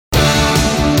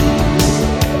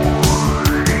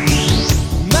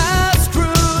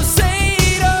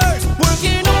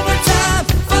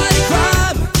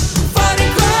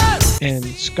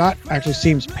Scott actually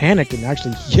seems panicked and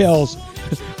actually yells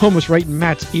almost right in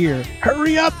Matt's ear,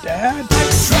 "Hurry up, Dad!"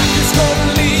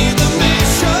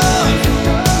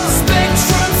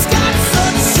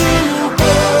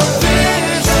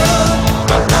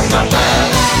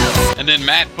 And then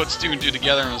Matt puts two and two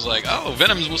together and was like, "Oh,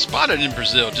 Venom was spotted in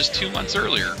Brazil just 2 months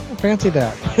earlier. Oh, fancy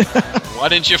that." Why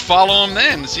didn't you follow him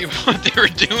then to see what they were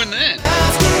doing then?"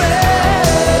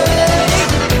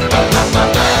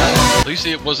 At least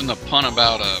it wasn't a pun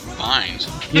about vines.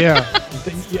 Yeah,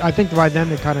 I think by then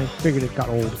they kind of figured it got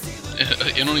old.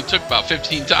 It only took about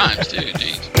 15 times, too.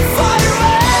 Jeez.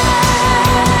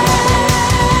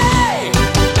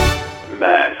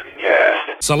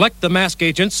 MASKast. Select the mask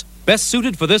agents best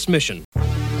suited for this mission.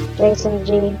 Jason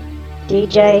G,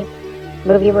 DJ,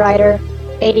 movie writer,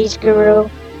 80s guru,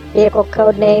 vehicle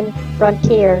codename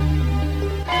Frontier.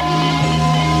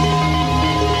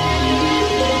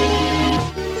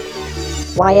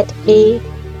 Wyatt B,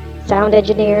 sound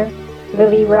engineer,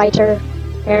 movie writer,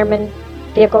 airman,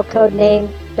 vehicle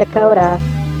codename Dakota.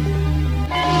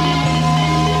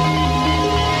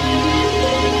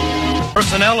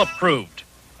 Personnel approved.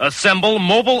 Assemble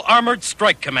Mobile Armored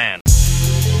Strike Command.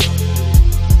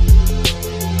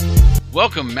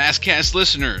 Welcome, MASKast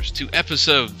listeners, to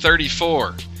episode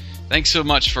 34. Thanks so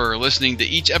much for listening to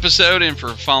each episode and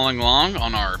for following along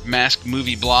on our Mask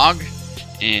movie blog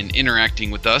and interacting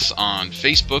with us on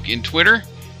Facebook and Twitter.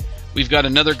 We've got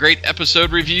another great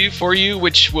episode review for you,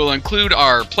 which will include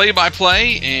our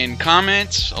play-by-play and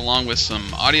comments, along with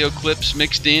some audio clips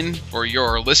mixed in for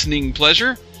your listening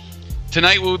pleasure.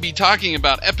 Tonight we'll be talking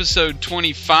about episode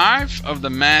 25 of the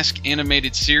Mask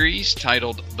animated series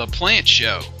titled The Plant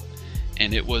Show.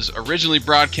 And it was originally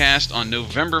broadcast on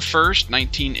November 1st,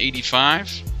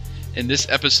 1985. In this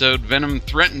episode, Venom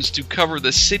threatens to cover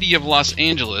the city of Los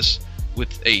Angeles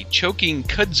with a choking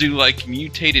kudzu-like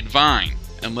mutated vine,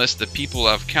 unless the people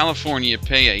of California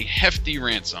pay a hefty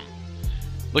ransom.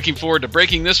 Looking forward to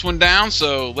breaking this one down,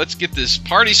 so let's get this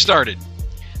party started.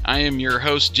 I am your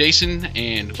host, Jason,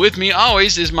 and with me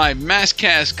always is my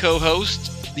MASKast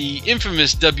co-host, the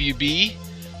infamous WB,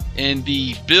 and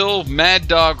the Bill Mad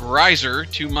Dog Riser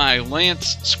to my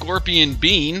Lance Scorpion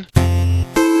Bean.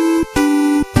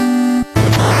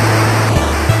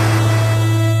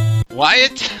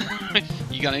 Wyatt?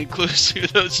 You got any clues who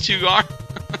those two are?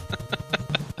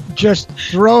 Just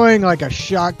throwing like a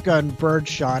shotgun bird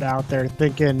shot out there,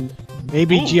 thinking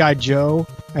maybe G.I. Joe.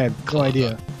 I have no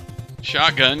idea.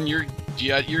 Shotgun, you're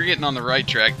getting on the right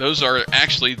track. Those are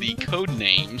actually the code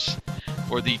names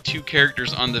for the two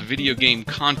characters on the video game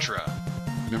Contra.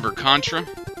 Remember Contra?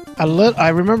 I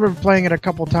remember playing it a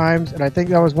couple times, and I think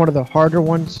that was one of the harder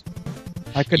ones.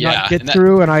 I could not get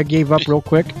through, and I gave up real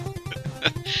quick.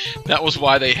 That was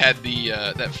why they had the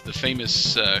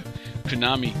famous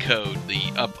Konami code,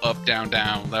 the up,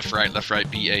 down, left,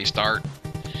 right, BA, start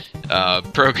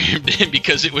programmed in,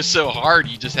 because it was so hard.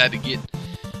 You just had to get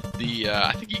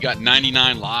I think you got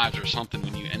 99 lives or something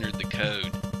when you entered the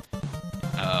code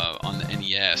on the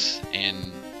NES,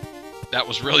 and that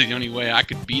was really the only way I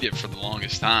could beat it for the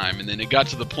longest time. And then it got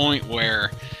to the point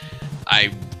where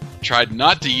I tried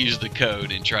not to use the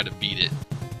code and try to beat it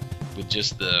with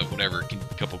just the whatever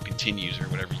couple continues or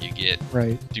whatever you get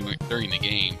during the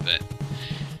game. But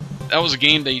that was a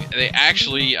game they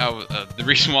actually the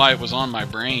reason why it was on my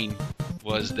brain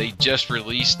was they just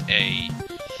released a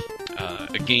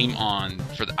game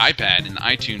for the iPad in the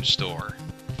iTunes store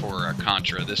for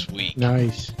Contra this week.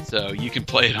 Nice. So you can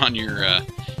play it on your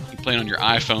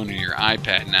iPhone or your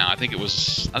iPad now. I think it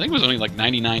was only like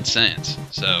 99 cents.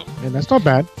 So and that's not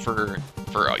bad for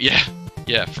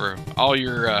all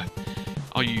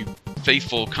you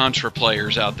faithful Contra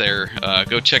players out there.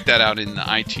 Go check that out in the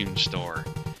iTunes store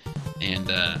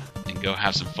and go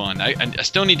have some fun. I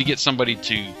still need to get somebody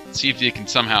to see if they can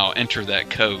somehow enter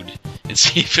that code and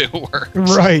see if it works.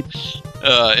 Right.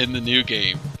 In the new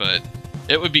game, but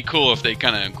it would be cool if they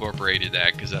kind of incorporated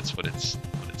that, because that's what it's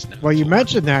known Well, you for.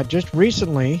 mentioned that just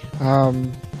recently. A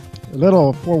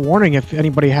little forewarning, if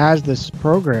anybody has this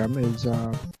program, is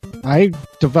I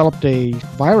developed a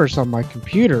virus on my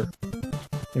computer.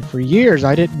 And for years,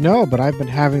 I didn't know, but I've been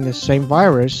having this same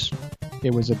virus.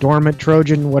 It was a dormant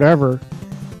Trojan, whatever.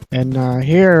 And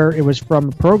here, it was from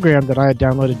a program that I had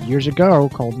downloaded years ago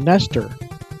called Nestor,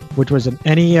 which was an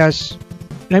NES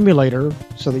emulator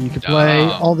so that you could play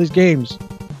all these games.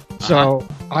 So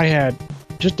I had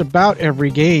just about every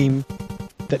game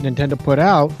that Nintendo put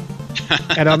out.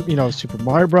 And Super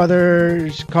Mario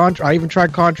Brothers, Contra. I even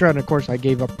tried Contra, and of course I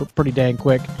gave up pretty dang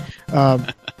quick.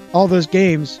 All those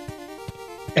games,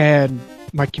 and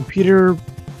my computer,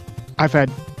 I've had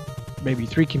maybe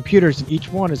 3 computers, and each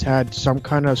one has had some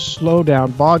kind of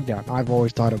slowdown, bog down. I've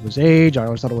always thought it was age. I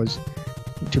always thought it was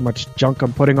too much junk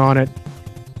I'm putting on it.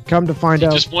 Come to find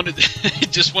out,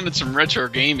 It just wanted some retro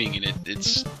gaming, and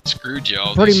it's screwed you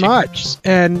all. pretty these much. years.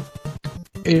 And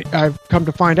I've come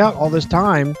to find out all this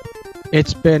time,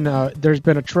 it's been there's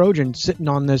been a Trojan sitting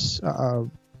on this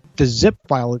the zip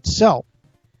file itself,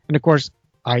 and of course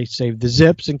I saved the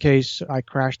zips in case I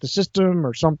crash the system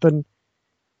or something.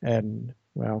 And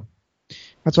well,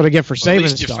 that's what I get for saving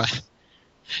stuff.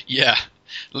 Yeah,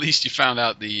 at least you found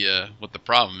out the what the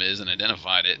problem is and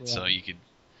identified it, so you could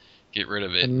get rid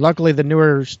of it. And luckily, the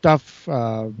newer stuff.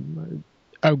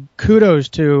 Kudos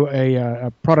to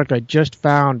a product I just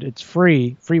found. It's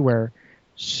freeware,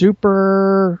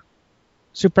 super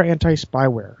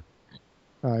anti-spyware.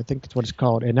 I think that's what it's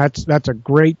called, and that's a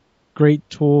great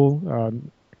tool.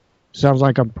 Sounds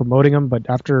like I'm promoting them, but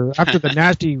after the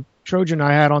nasty Trojan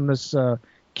I had on this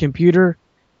computer,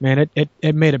 man,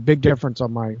 it made a big difference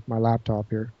on my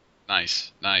laptop here.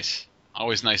 Nice.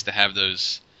 Always nice to have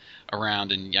those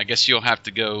around, and I guess you'll have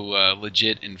to go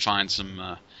legit and find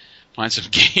some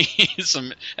games.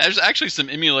 There's actually some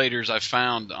emulators I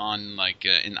found on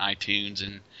in iTunes,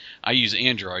 and I use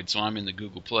Android, so I'm in the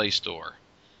Google Play Store.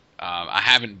 I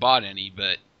haven't bought any,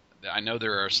 but I know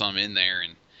there are some in there,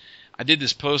 and I did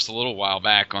this post a little while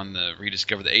back on the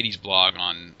Rediscover the 80s blog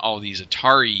on all these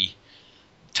Atari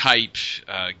type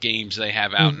games they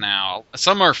have out now.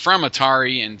 Some are from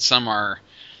Atari, and some are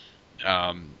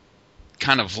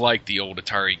kind of like the old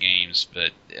Atari games, but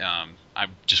I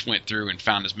just went through and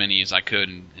found as many as I could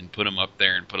and put them up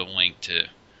there and put a link to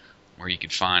where you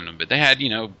could find them. But they had,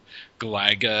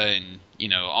 Galaga and,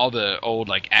 all the old,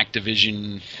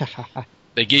 Activision.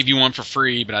 They gave you one for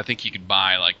free, but I think you could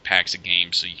buy, packs of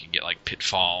games so you could get,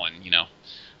 Pitfall and,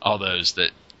 all those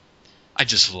that I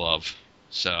just love.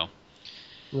 So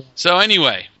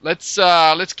anyway,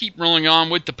 let's keep rolling on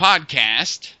with the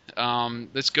podcast.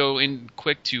 Let's go in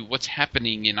quick to what's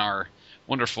happening in our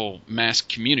wonderful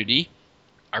M.A.S.K community.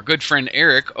 Our good friend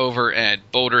Eric over at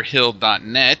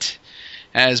boulderhill.net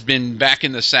has been back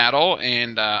in the saddle,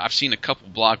 and I've seen a couple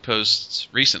blog posts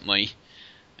recently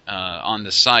on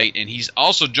the site, and he's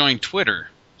also joined Twitter.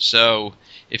 So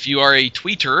if you are a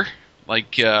tweeter,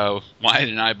 like Wyatt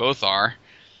and I both are,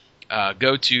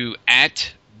 go to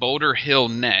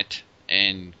 @BoulderHillNet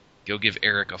and go give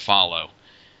Eric a follow.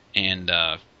 And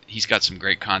he's got some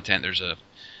great content. There's a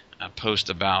post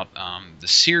about the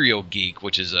Serial Geek,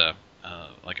 which is a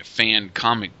fan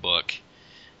comic book.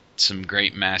 Some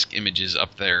great M.A.S.K images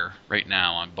up there right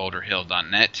now on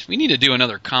boulderhill.net. We need to do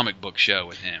another comic book show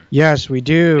with him. Yes, we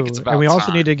do. And we also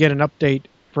time. need to get an update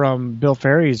from Bill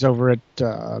Ferries over at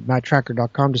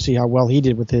MatTracker.com to see how well he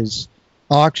did with his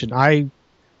auction. I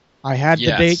had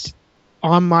the date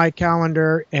on my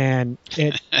calendar, and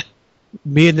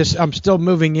I'm still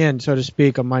moving in, so to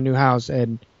speak, on my new house,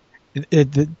 and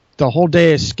the whole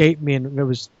day escaped me, and it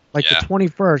was the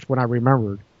 21st when I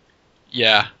remembered.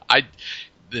 Yeah,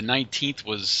 the 19th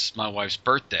was my wife's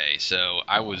birthday, so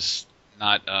I was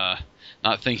not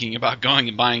thinking about going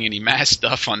and buying any M.A.S.K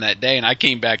stuff on that day, and I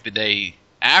came back the day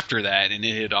after that, and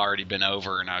it had already been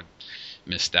over, and I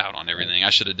missed out on everything. I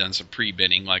should have done some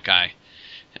pre-bidding like I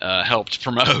helped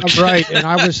promote. Right, and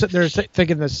I was sitting there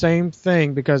thinking the same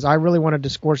thing, because I really wanted to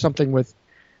score something with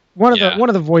one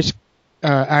of the voice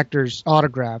actors'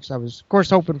 autographs. I was, of course,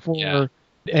 hoping for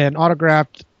an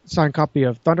autographed signed copy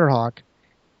of Thunderhawk,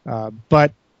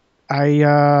 but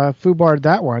I foobarred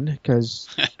that one, because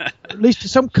at least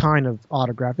some kind of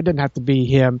autograph. It didn't have to be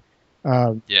him.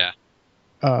 It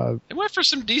went for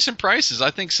some decent prices.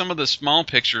 I think some of the small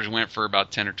pictures went for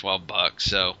about $10 or $12.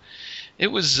 So it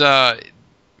was. I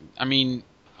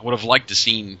would have liked to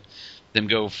seen them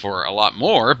go for a lot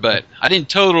more, but I didn't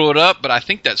total it up. But I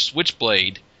think that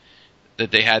Switchblade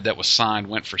that they had that was signed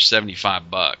went for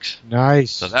 $75.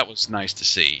 Nice. So that was nice to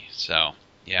see. So.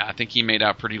 Yeah, I think he made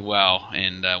out pretty well,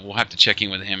 and we'll have to check in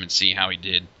with him and see how he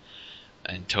did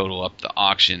and total up the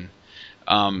auction.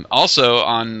 Also,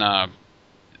 on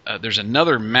there's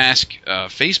another M.A.S.K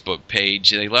Facebook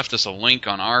page. They left us a link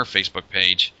on our Facebook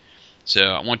page, so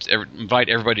I want to invite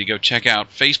everybody to go check out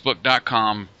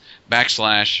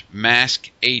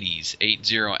facebook.com/M.A.S.K80s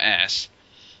 80s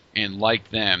and like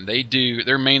them. They do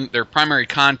their primary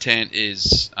content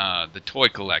is the toy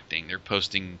collecting.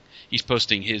 He's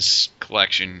posting his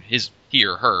collection, he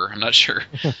or her. I'm not sure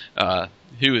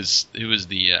who is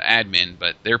the admin,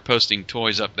 but they're posting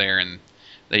toys up there, and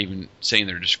they even say in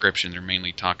their description they're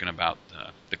mainly talking about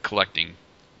the collecting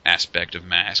aspect of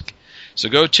M.A.S.K. So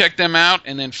go check them out.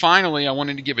 And then finally, I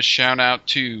wanted to give a shout out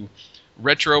to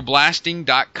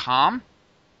retroblasting.com.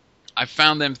 I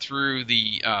found them through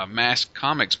the M.A.S.K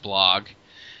Comics blog,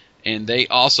 and they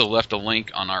also left a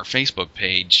link on our Facebook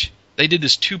page. They did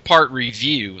this 2-part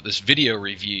review, this video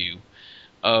review,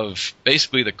 of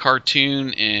basically the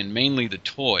cartoon and mainly the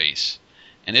toys.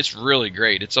 And it's really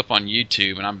great. It's up on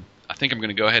YouTube, and I think I'm going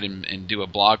to go ahead and do a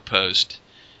blog post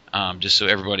just so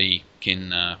everybody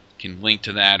can link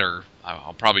to that, or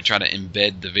I'll probably try to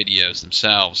embed the videos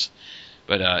themselves.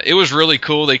 But it was really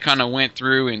cool. They kind of went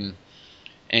through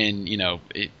and you know,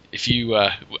 if you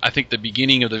I think the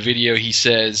beginning of the video he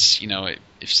says, you know,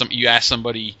 if you ask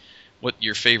somebody what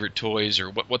your favorite toys or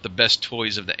what the best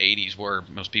toys of the 80s were,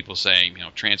 most people say, you know,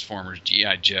 Transformers,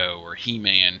 G.I. Joe, or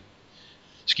He-Man.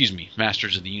 Excuse me,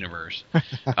 Masters of the Universe.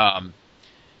 And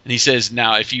he says,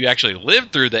 now, if you actually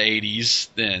lived through the 80s,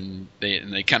 then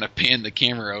they kind of panned the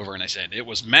camera over, and I said, it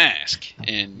was M.A.S.K.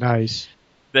 And Nice.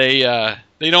 They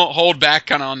don't hold back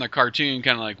kind of on the cartoon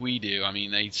kind of like we do. I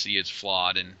mean, they see it's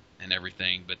flawed and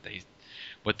everything, but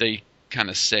what they kind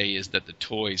of say is that the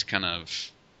toys kind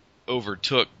of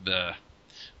overtook the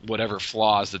whatever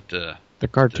flaws that the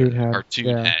cartoon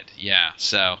had. Yeah.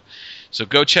 So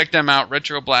go check them out,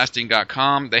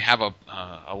 retroblasting.com. They have a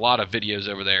lot of videos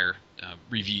over there,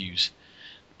 reviews,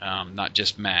 not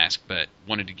just M.A.S.K, but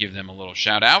wanted to give them a little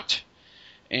shout out.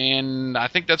 And I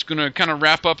think that's going to kind of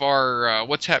wrap up our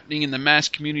what's happening in the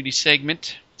M.A.S.K community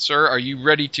segment. Sir, are you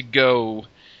ready to go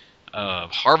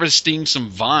harvesting some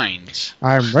vines?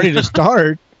 I'm ready to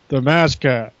start the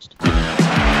MASKast.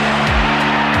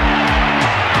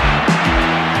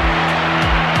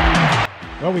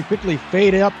 Well, we quickly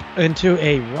fade up into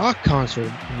a rock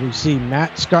concert. We see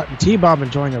Matt, Scott, and T-Bob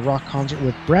enjoying a rock concert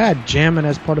with Brad jamming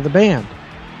as part of the band.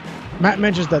 Matt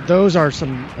mentions that those are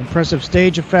some impressive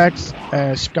stage effects,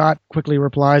 as Scott quickly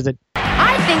replies that,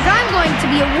 I think I'm going to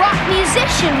be a rock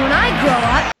musician when I grow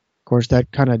up. of course,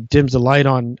 that kind of dims the light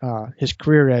on his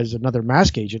career as another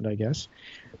M.A.S.K agent, I guess.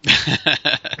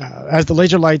 As the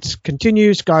laser lights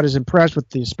continue, Scott is impressed with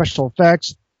the special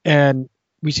effects, and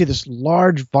we see this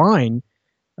large vine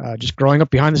just growing up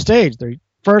behind the stage. They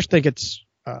first think it's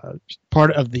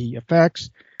part of the effects.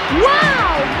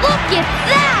 Wow, look at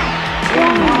that!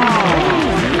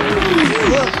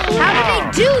 How do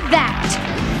they do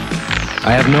that?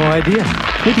 I have no idea.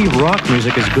 Maybe rock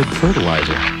music is good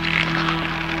fertilizer.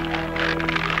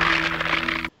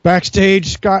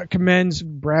 Backstage, Scott commends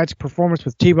Brad's performance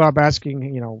with T-Bob,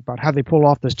 asking, about how they pull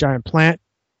off this giant plant,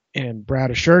 and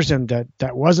Brad assures him that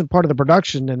that wasn't part of the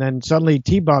production, and then suddenly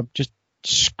T-Bob just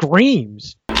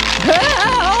screams.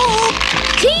 Help!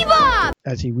 T-Bob!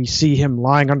 As we see him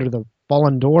lying under the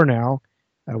fallen door now.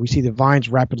 We see the vines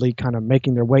rapidly kind of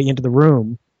making their way into the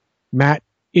room. Matt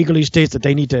eagerly states that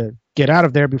they need to get out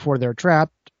of there before they're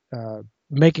trapped,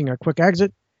 making a quick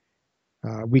exit.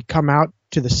 We come out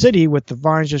to the city with the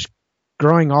vines just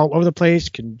growing all over the place,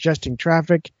 congesting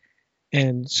traffic.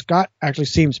 And Scott actually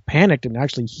seems panicked and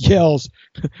actually yells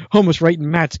almost right in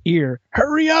Matt's ear,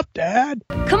 "Hurry up, Dad!"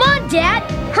 Come on, Dad!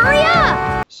 Hurry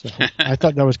up! So I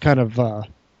thought that was kind of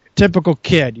typical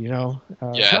kid, Yeah.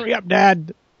 Hurry up,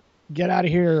 Dad! Get out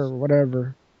of here, or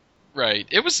whatever. Right.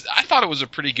 I thought it was a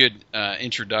pretty good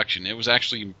introduction. It was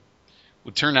actually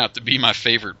would turn out to be my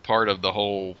favorite part of the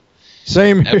whole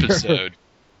Same here. episode.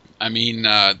 I mean,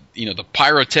 the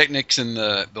pyrotechnics and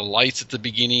the lights at the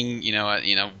beginning.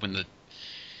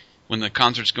 When the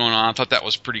concert's going on, I thought that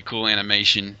was pretty cool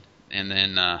animation. And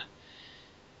then,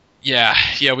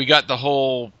 we got the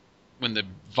whole when the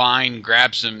vine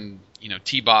grabs him.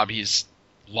 T-Bob, his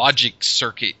logic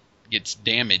circuit gets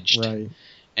damaged, Right.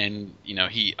 And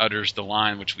he utters the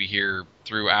line which we hear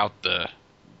throughout the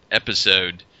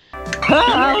episode.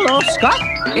 Hello,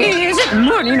 Scott. Is it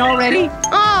morning already?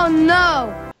 Oh,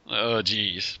 no! Oh,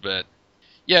 geez. But,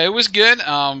 yeah, it was good.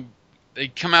 They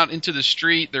come out into the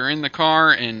street. They're in the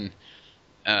car, and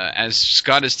as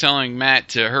Scott is telling Matt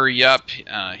to hurry up,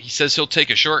 he says he'll take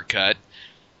a shortcut.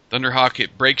 Thunderhawk,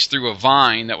 it breaks through a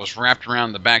vine that was wrapped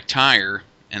around the back tire,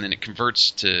 and then it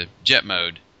converts to jet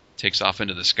mode, takes off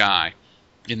into the sky.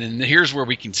 And then here's where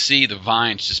we can see the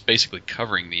vines just basically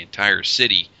covering the entire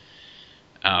city.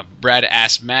 Brad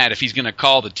asks Matt if he's going to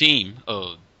call the team.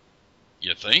 Oh,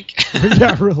 you think?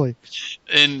 Yeah, really.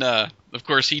 And, of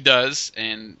course, he does,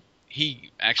 and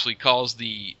he actually calls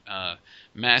the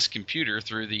M.A.S.K computer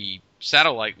through the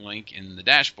satellite link in the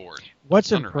dashboard.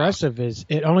 What's impressive is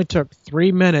it only took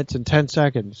 3 minutes and 10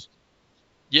 seconds.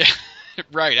 Yeah,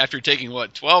 right. After taking,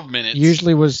 12 minutes?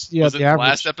 Usually was the average,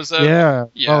 last episode? Yeah.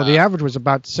 Yeah. Oh, the average was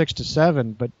about 6 to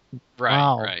 7, but Right,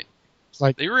 wow. right. It's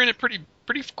like, They were in it pretty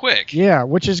quick. yeah,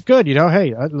 which is good.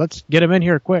 Hey, let's get him in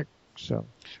here quick. So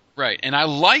Right, and I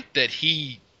like that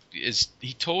he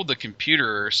told the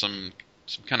computer some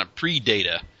some kind of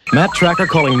pre-data. Matt Tracker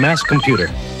calling M.A.S.K computer.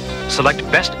 Select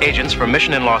best agents for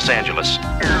mission in Los Angeles.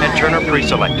 Ed Turner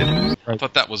pre-selected. I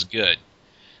thought that was good.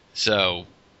 So,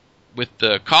 with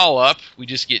the call-up, we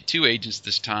just get 2 agents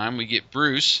this time. We get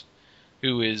Bruce,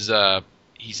 who is,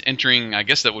 he's entering, I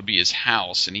guess that would be his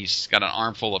house, and he's got an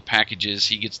armful of packages.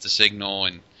 He gets the signal,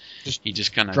 and he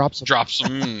just kind of drops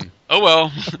them. Oh,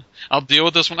 well, I'll deal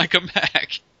with this when I come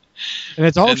back. And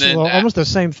it's also almost the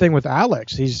same thing with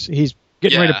Alex. He's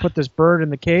getting ready to put this bird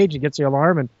in the cage. He gets the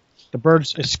alarm, and the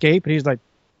birds escape, and he's like,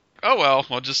 oh, well,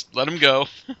 I'll just let him go.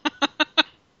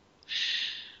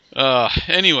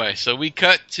 Anyway, so we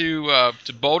cut to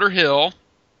Boulder Hill.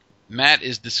 Matt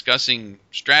is discussing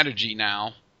strategy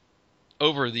now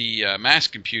over the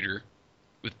M.A.S.K computer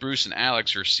with Bruce and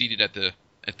Alex are seated at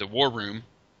the war room.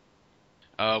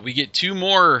 We get 2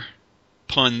 more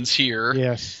puns here.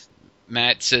 Yes.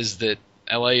 Matt says that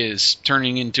L.A. is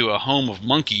turning into a home of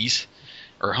monkeys,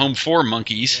 or home for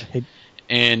monkeys,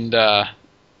 and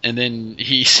then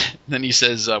he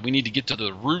says we need to get to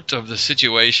the root of the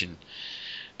situation.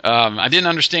 I didn't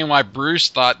understand why Bruce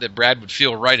thought that Brad would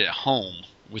feel right at home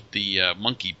with the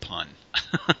monkey pun.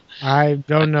 I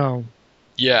don't know.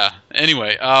 Yeah.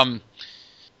 Anyway,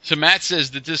 so Matt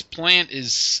says that this plant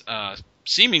is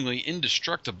seemingly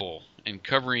indestructible and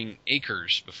covering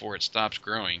acres before it stops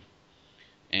growing.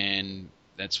 And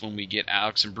that's when we get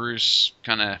Alex and Bruce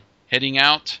kind of heading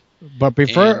out. But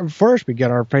first we get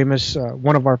our famous,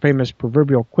 one of our famous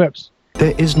proverbial quips.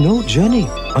 There is no journey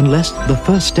unless the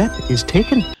first step is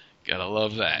taken. Gotta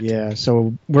love that. Yeah,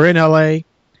 so we're in L.A.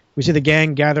 We see the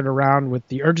gang gathered around with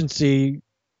the urgency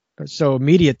so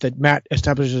immediate that Matt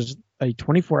establishes a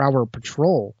 24-hour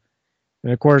patrol.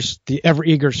 And, of course, the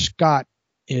ever-eager Scott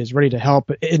is ready to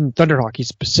help. In Thunderhawk, he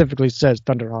specifically says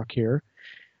Thunderhawk here.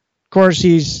 Of course,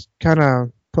 he's kind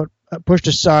of pushed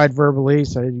aside verbally.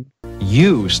 So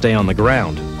You stay on the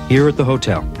ground here at the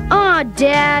hotel. Aw,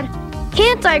 Dad.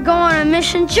 Can't I go on a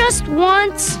mission just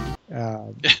once?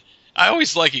 I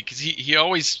always like it because he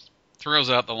always throws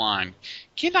out the line,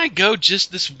 "Can I go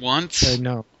just this once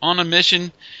on a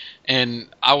mission?" And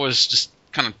I was just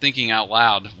kind of thinking out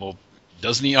loud, well,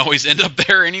 doesn't he always end up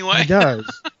there anyway? He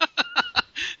does.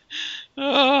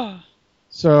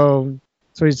 So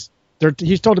he's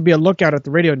told to be a lookout at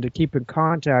the radio and to keep in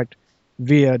contact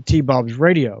via T-Bob's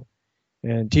radio.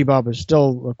 And T-Bob is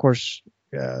still, of course,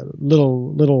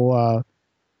 little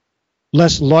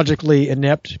less logically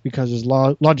inept because his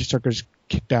logic circuit's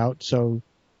kicked out. So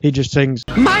he just sings,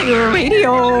 My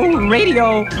radio,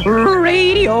 radio,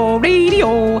 radio,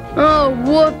 radio. Oh,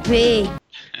 whoopee.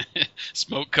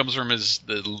 Smoke comes from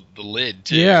the lid,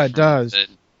 too. Yeah, it does.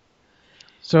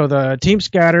 So the team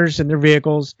scatters in their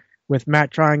vehicles with Matt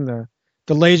trying the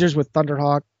lasers with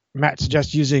Thunderhawk. Matt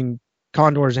suggests using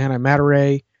Condor's antimatter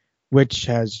ray, which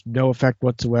has no effect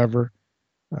whatsoever.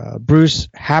 Bruce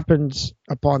happens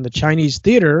upon the Chinese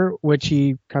theater, which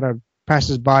he kind of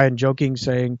passes by and joking,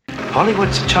 saying,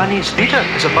 Hollywood's Chinese theater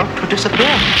is about to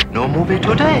disappear. No movie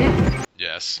today.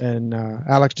 Yes. And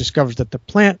Alex discovers that the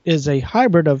plant is a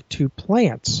hybrid of 2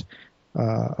 plants,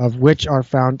 of which are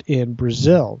found in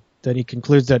Brazil. Then he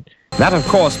concludes that that, of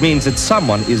course, means that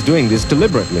someone is doing this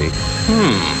deliberately.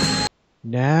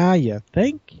 Now you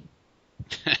think?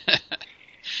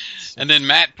 And then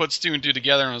Matt puts 2 and 2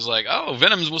 together and was like, oh,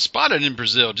 Venoms was spotted in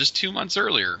Brazil just 2 months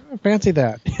earlier. Fancy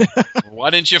that.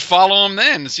 Why didn't you follow them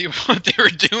then and see what they were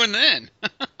doing then?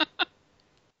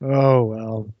 Oh,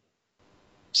 well.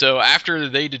 So after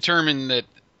they determine that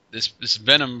this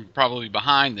Venom probably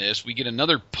behind this, we get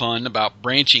another pun about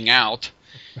branching out.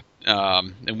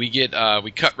 And we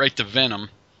cut right to Venom.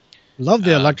 Love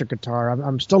the electric guitar.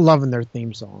 I'm still loving their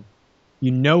theme song.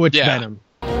 You know it's Venom.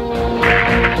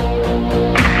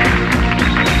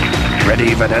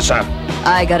 Ready, Vanessa?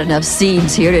 I got enough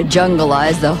seeds here to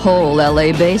jungleize the whole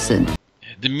LA basin.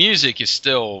 The music is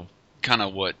still kind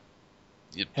of what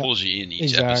it pulls you in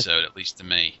each episode, at least to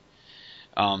me.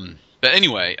 But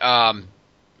anyway,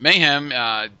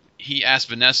 Mayhem, he asked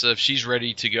Vanessa if she's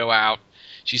ready to go out.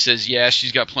 She says, yeah,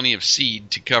 she's got plenty of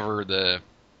seed to cover the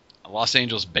Los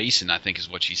Angeles basin, I think is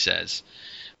what she says.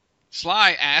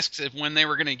 Sly asks if when they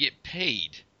were going to get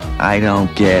paid. I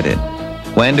don't get it.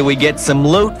 When do we get some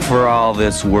loot for all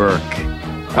this work?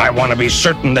 I want to be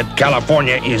certain that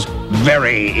California is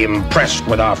very impressed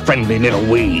with our friendly little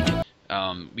weed.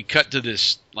 We cut to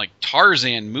this like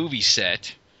Tarzan movie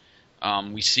set.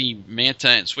 We see Manta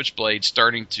and Switchblade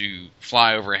starting to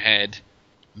fly overhead.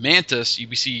 Mantis,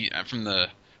 you see from the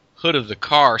hood of the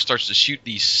car, starts to shoot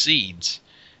these seeds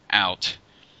out,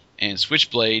 and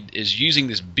Switchblade is using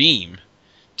this beam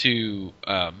to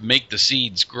make the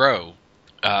seeds grow.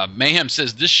 Mayhem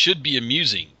says this should be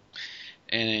amusing.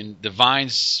 And the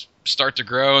vines start to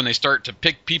grow, and they start to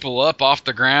pick people up off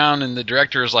the ground, and the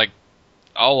director is like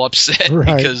all upset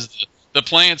because the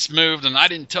plants moved, and I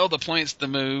didn't tell the plants to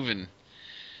move, and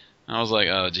I was like,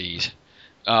 oh, geez.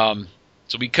 So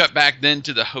we cut back then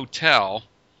to the hotel.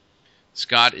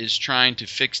 Scott is trying to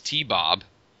fix T-Bob,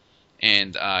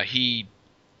 and he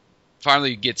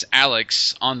finally gets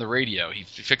Alex on the radio. He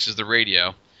fixes the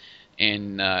radio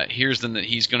and hears them that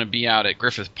he's going to be out at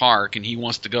Griffith Park, and he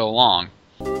wants to go along.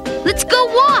 Let's go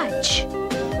watch!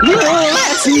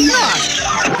 Let's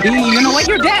not! You know what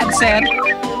your dad said?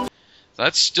 So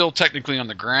that's still technically on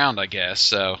the ground, I guess.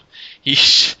 So he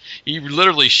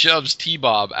literally shoves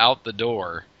T-Bob out the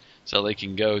door so they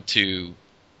can go to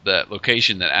that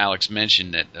location that Alex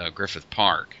mentioned at Griffith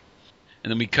Park. And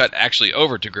then we cut actually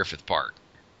over to Griffith Park.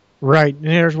 Right, and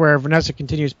here's where Vanessa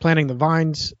continues planting the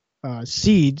vine's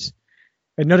seeds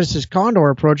and notices Condor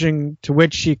approaching, to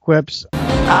which she quips,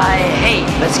 I hate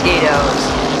mosquitoes.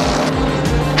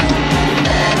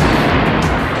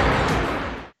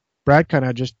 Brad kind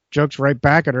of just jokes right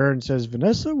back at her and says,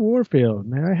 Vanessa Warfield,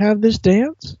 may I have this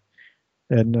dance?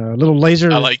 And a little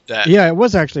laser. I like that. Yeah, it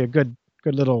was actually a good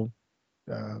little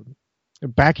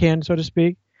backhand, so to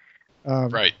speak.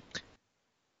 Right.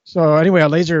 So anyway, a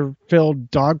laser-filled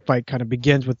dogfight kind of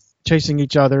begins with chasing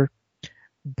each other.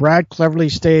 Brad cleverly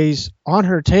stays on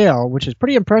her tail, which is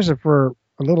pretty impressive for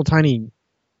a little tiny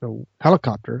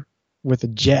helicopter with a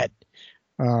jet.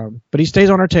 But he stays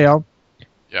on her tail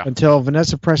until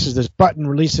Vanessa presses this button,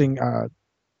 releasing a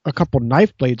couple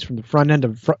knife blades from the front end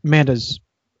of Amanda's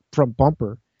front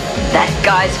bumper. That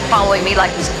guy's following me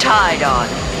like he's tied on.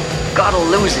 Gotta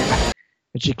lose him.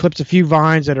 And she clips a few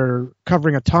vines that are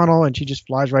covering a tunnel, and she just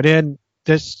flies right in.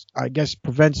 This, I guess,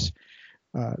 prevents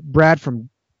Brad from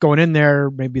going in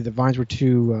there. Maybe the vines were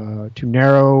too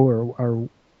narrow, or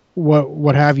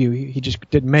what have you. He just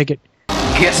didn't make it.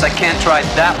 Guess I can't try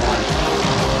that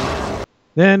one.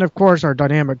 Then, of course, our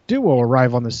dynamic duo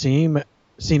arrive on the scene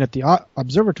at the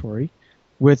observatory,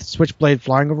 with Switchblade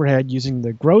flying overhead using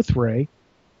the growth ray,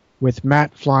 with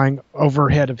Matt flying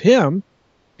overhead of him.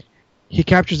 He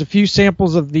captures a few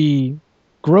samples of the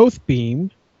growth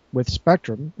beam with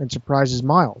Spectrum and surprises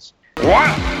Miles.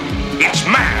 What? It's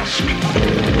M.A.S.K.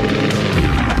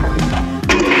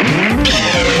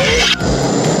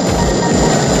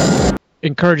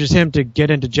 Encourages him to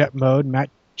get into jet mode. Matt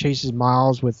chases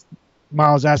Miles, with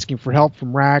Miles asking for help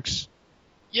from Rax.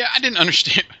 Yeah, I didn't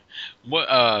understand.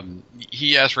 What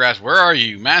he asked Rax, "Where are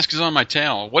you? M.A.S.K is on my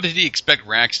tail." What did he expect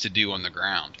Rax to do on the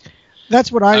ground? That's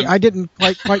what I didn't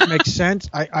quite make sense.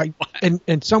 I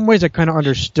in some ways I kind of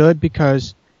understood,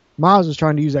 because Miles was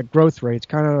trying to use that growth rate. It's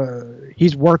kind of,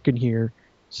 he's working here.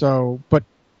 So, but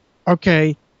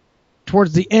okay,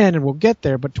 towards the end, and we'll get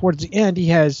there, but towards the end he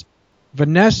has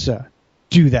Vanessa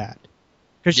do that,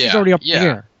 because she's already up in the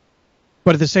air.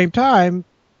 But at the same time,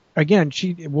 again,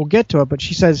 we'll get to it, but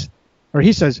she says, or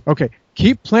he says, okay,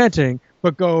 keep planting,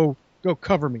 but go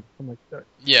cover me. I'm like,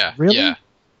 really? Yeah.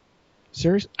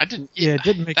 Serious? I didn't. Yeah, it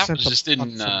didn't make sense. Just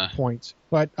didn't. Some points,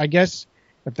 but I guess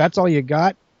if that's all you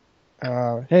got,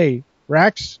 hey,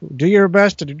 Rax, do your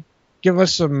best to give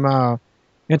us some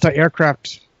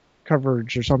anti-aircraft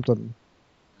coverage or something.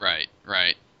 Right.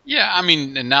 Yeah, I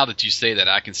mean, and now that you say that,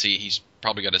 I can see he's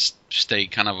probably got to stay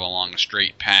kind of along a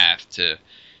straight path to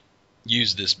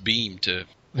use this beam to.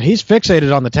 He's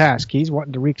fixated on the task. He's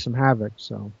wanting to wreak some havoc.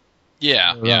 So.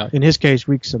 Yeah. In his case,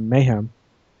 wreak some mayhem.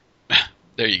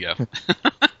 There you go.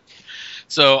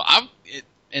 So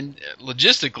and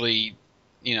logistically,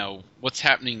 what's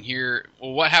happening here?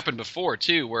 Well, what happened before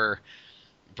too, where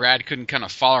Brad couldn't kind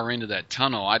of follow her into that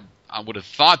tunnel? I would have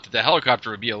thought that the helicopter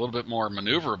would be a little bit more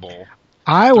maneuverable.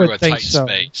 I would think tight so.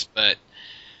 Space, but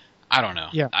I don't know.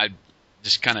 Yeah. I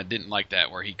just kind of didn't like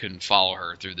that, where he couldn't follow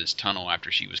her through this tunnel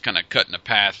after she was kind of cutting a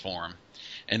path for him.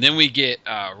 And then we get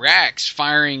Rax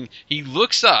firing. He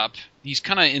looks up. He's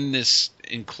kind of in this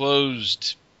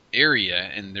enclosed area,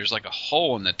 and there's like a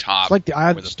hole in the top. It's like the eye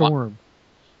of the storm.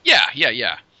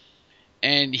 Yeah.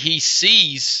 And he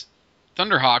sees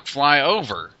Thunderhawk fly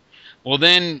over. Well,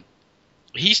 then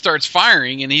he starts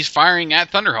firing, and he's firing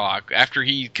at Thunderhawk after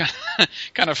he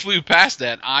kind of flew past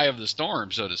that eye of the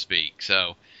storm, so to speak.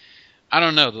 So I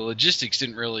don't know. The logistics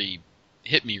didn't really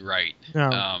hit me right.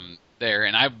 No. There,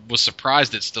 and I was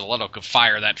surprised that Stiletto could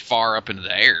fire that far up into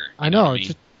the air. I know. It's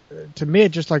just, to me,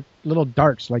 it's just like little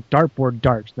darts, like dartboard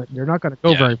darts. They're not going to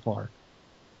go very far.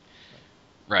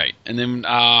 Right. And then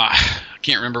I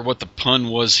can't remember what the pun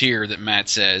was here that Matt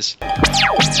says. I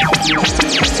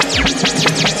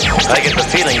get the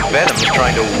feeling Venom's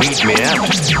trying to weed me out.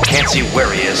 Can't see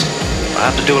where he is. I'll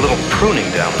have to do a little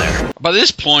pruning down there. By this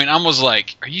point, I was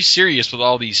like, are you serious with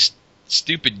all these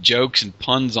stupid jokes and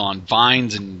puns on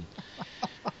vines and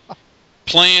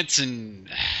plants? And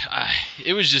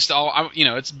it was just all,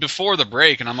 it's before the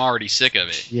break and I'm already sick of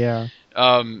it. Yeah.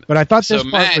 But I thought this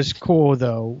part Matt was cool,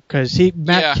 though, because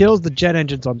Matt kills the jet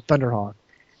engines on Thunderhawk,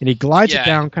 and he glides it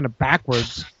down kind of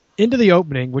backwards into the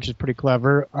opening, which is pretty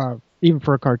clever, even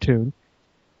for a cartoon.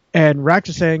 And Rax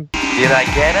is saying, Did I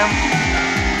get him?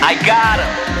 I got him,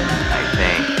 I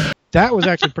think. That was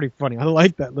actually pretty funny. I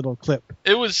like that little clip.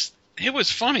 It was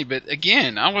funny, but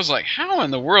again, I was like, how in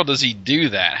the world does he do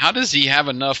that? How does he have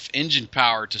enough engine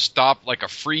power to stop like a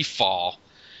free fall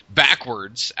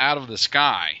backwards out of the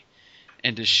sky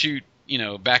and to shoot,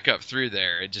 back up through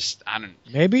there? It just,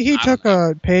 Maybe he took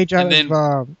a page out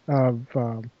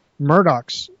of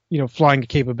Murdoch's, flying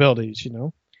capabilities,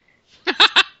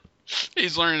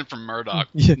 He's learning from Murdoch.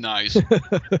 Yeah. Nice.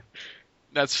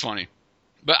 That's funny.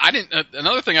 But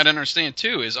another thing I didn't understand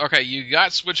too is, okay, you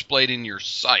got Switchblade in your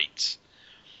sights,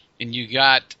 and you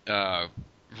got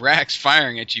Rax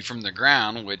firing at you from the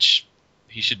ground, which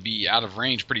he should be out of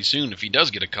range pretty soon if he does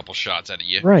get a couple shots out of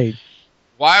you. Right.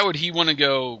 Why would he want to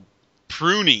go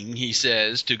pruning, he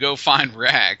says, to go find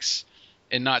Rax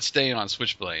and not stay on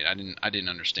Switchblade? I didn't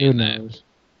understand that.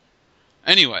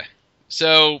 Anyway,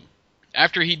 so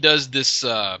after he does this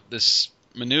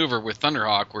maneuver with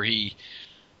Thunderhawk where he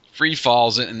free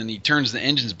falls it and then he turns the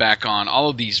engines back on, all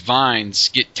of these vines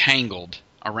get tangled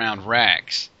around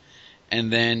Rax. And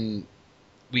then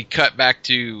we cut back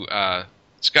to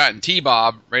Scott and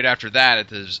T-Bob right after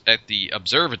that at the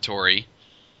observatory.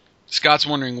 Scott's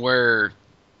wondering where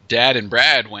Dad and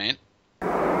Brad went.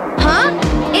 Huh?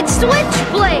 It's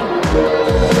Switchblade!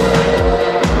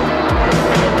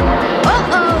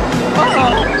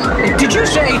 Uh-oh. Did you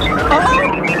say, uh-oh?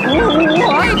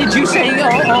 Why did you say,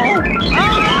 uh-oh?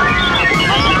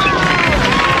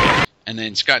 And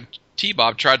then Scott and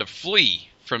T-Bob tried to flee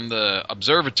from the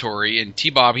observatory, and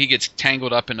T-Bob, he gets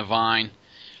tangled up in a vine.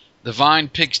 The vine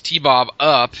picks T-Bob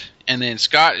up, and then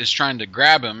Scott is trying to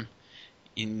grab him.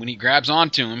 And when he grabs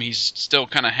onto him, he's still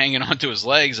kind of hanging onto his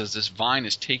legs as this vine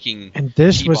is taking And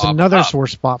this T-Bob was another up. sore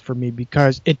spot for me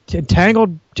because it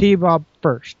entangled T-Bob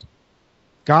first.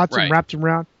 Got him, wrapped him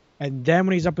around, and then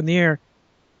when he's up in the air,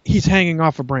 he's hanging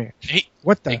off a branch.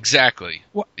 What the? Exactly.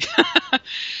 What?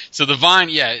 So the vine,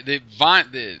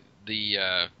 the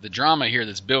drama here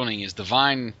that's building is the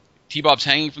vine. T-Bob's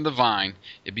hanging from the vine.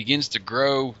 It begins to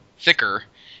grow thicker,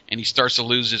 and he starts to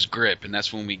lose his grip, and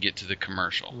that's when we get to the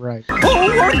commercial. Right. Oh,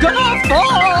 we're gonna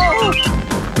fall!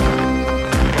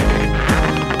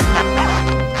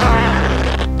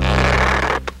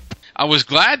 I was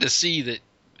glad to see that,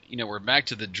 we're back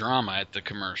to the drama at the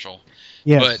commercial.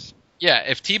 Yes. But, yeah,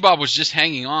 if T-Bob was just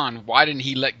hanging on, why didn't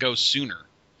he let go sooner?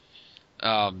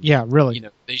 Yeah, really.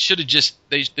 They should have just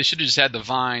had the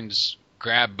vines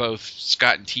grab both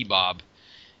Scott and T-Bob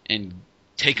and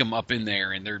take them up in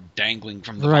there, and they're dangling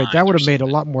from the vines. Right, that would have made a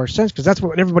lot more sense because that's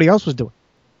what everybody else was doing.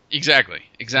 Exactly.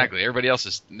 Everybody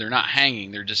else they're not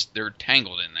hanging; they're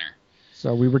tangled in there.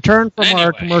 So we return from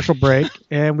our commercial break,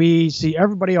 and we see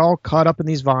everybody all caught up in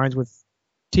these vines with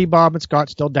T-Bob and Scott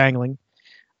still dangling.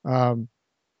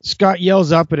 Scott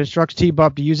yells up and instructs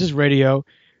T-Bob to use his radio.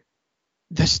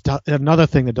 Another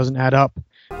thing that doesn't add up.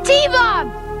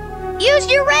 T-Bob!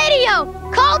 Use your radio!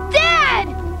 Call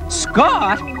Dad!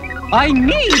 Scott, I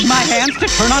need my hands to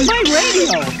turn on my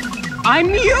radio! I'm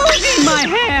using my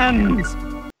hands!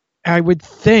 I would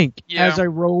think, as a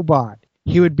robot,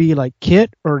 he would be like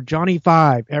Kit or Johnny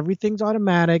Five. Everything's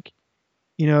automatic.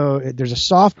 There's a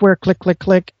software, click, click,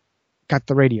 click, got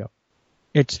the radio.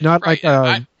 It's not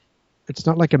it's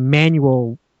not like a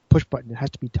manual push button. It has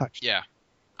to be touched. Yeah.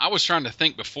 I was trying to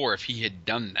think before if he had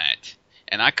done that,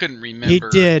 and I couldn't remember. He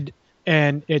did,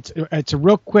 and it's a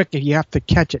real quick. You have to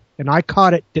catch it, and I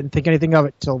caught it. Didn't think anything of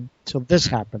it till this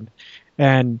happened,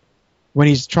 and when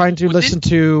he's trying to listen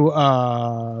to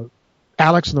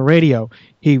Alex on the radio,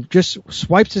 he just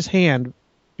swipes his hand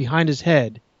behind his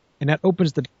head, and that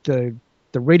opens the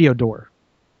radio door.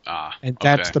 And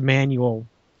that's the manual.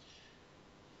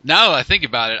 Now that I think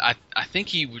about it, I think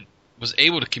he was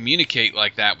able to communicate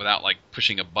like that without like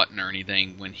pushing a button or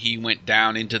anything when he went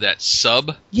down into that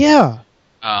sub. Yeah.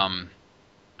 I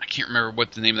can't remember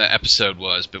what the name of that episode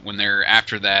was, but when they're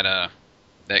after that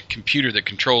that computer that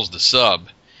controls the sub,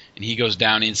 and he goes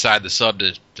down inside the sub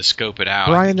to scope it out.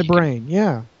 Brian the Brain,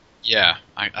 yeah. Yeah,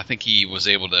 I think he was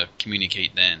able to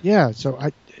communicate then. Yeah, so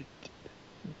I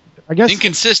guess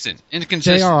inconsistent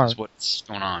they are. Is what's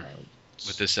going on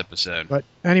with this episode. But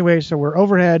anyway, so we're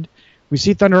overhead. We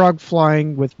see Thunderhawk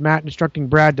flying with Matt instructing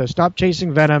Brad to stop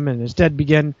chasing Venom and instead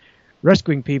begin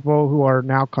rescuing people who are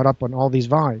now caught up on all these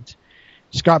vines.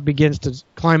 Scott begins to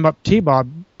climb up T-Bob.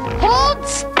 Hold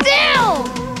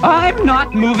still! I'm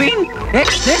not moving.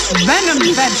 It's this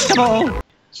venom vegetable.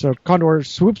 So Condor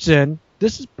swoops in.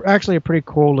 This is actually a pretty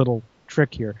cool little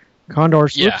trick here. Condor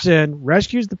swoops in,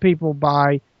 rescues the people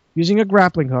by using a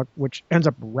grappling hook, which ends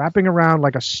up wrapping around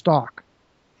like a stalk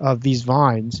of these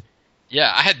vines.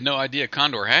 Yeah, I had no idea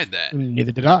Condor had that.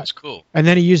 Neither did I. That's cool. And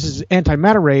then he uses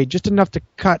antimatter ray just enough to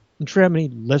cut and trim, and he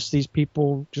lifts these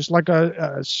people just like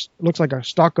looks like a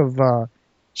stalk of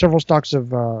several stalks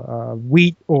of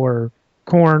wheat or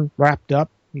corn wrapped up.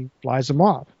 He flies them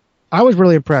off. I was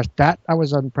really impressed. That I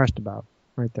was impressed about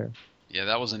right there. Yeah,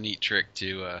 that was a neat trick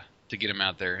to get him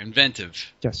out there.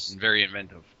 Inventive. Yes. Very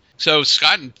inventive. So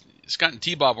Scott and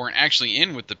T-Bob weren't actually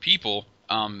in with the people.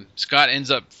 Scott ends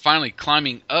up finally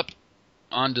climbing up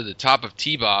onto the top of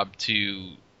T-Bob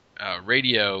to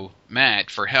radio Matt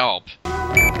for help.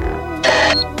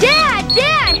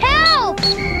 Dad, help!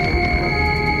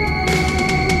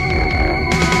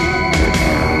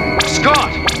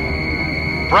 Scott!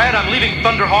 Brad, I'm leaving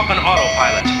Thunderhawk on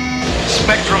autopilot.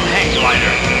 Spectrum hang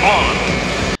glider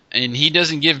on. And he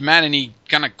doesn't give Matt any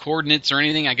kind of coordinates or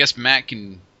anything. I guess Matt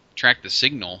can track the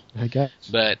signal. I guess.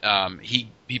 But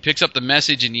he picks up the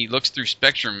message and he looks through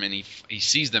Spectrum and he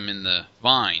sees them in the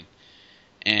vine.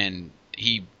 And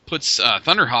he puts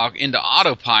Thunderhawk into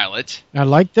autopilot. I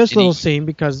like this little scene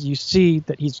because you see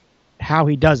that how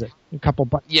he does it. A couple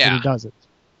buttons that he does it.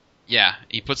 Yeah,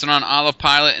 he puts it on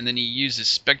autopilot and then he uses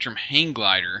Spectrum hang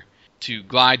glider to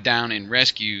glide down and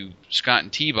rescue Scott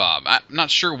and T-Bob. I'm not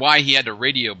sure why he had to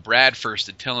radio Brad first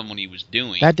to tell him what he was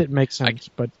doing. That didn't make sense,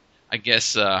 but I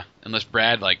guess unless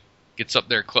Brad gets up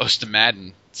there close to Matt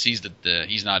and sees that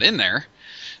he's not in there.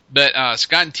 But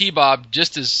Scott and T-Bob,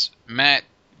 just as Matt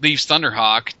leaves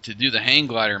Thunderhawk to do the hang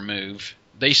glider move,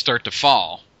 they start to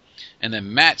fall. And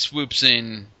then Matt swoops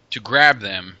in to grab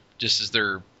them just as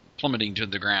they're plummeting to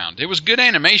the ground. It was good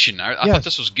animation. I thought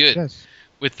this was good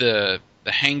with the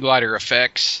hang glider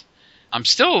effects. I'm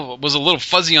still was a little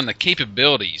fuzzy on the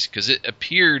capabilities because it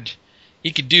appeared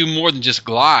he could do more than just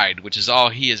glide, which is all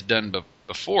he has done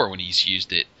before when he's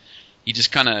used it. He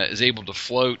just kind of is able to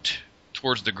float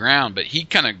towards the ground, but he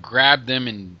kind of grabbed them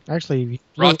and actually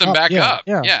brought them back up.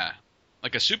 Yeah,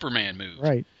 like a Superman move.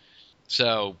 Right.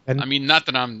 So, I mean, not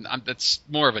that I'm that's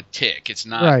more of a tick. It's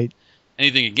not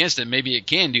anything against it. Maybe it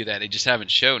can do that. They just haven't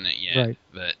shown it yet,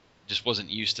 but just wasn't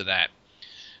used to that.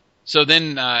 So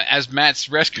then, as Matt's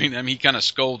rescuing them, he kind of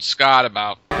scolds Scott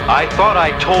about, I thought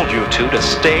I told you to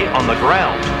stay on the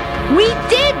ground. We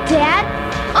did, Dad.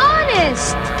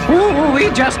 Honest. Ooh, we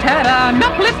just had an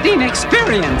uplifting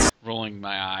experience. Rolling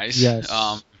my eyes. Yes.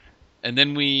 And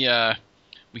then we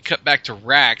cut back to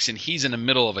Rax, and he's in the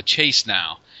middle of a chase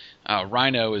now.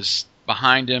 Rhino is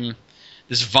behind him.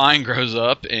 This vine grows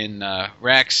up, and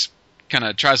Rax kind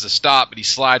of tries to stop, but he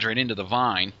slides right into the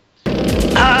vine.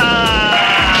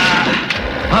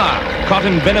 Caught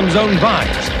in Venom's own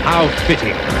vines. How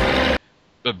fitting.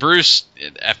 But Bruce,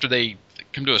 after they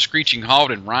come to a screeching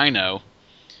halt in Rhino,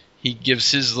 he gives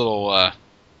his little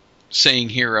saying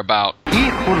here about, He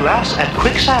who laughs at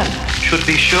quicksand should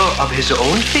be sure of his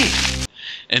own feet.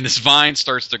 And this vine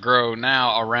starts to grow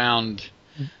now around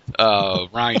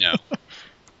Rhino.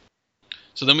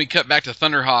 So then we cut back to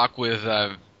Thunderhawk with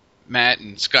Matt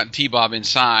and Scott and T-Bob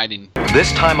inside. And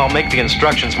this time I'll make the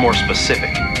instructions more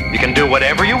specific. You can do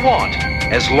whatever you want,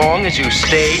 as long as you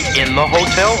stay in the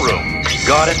hotel room.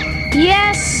 Got it?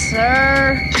 Yes,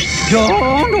 sir.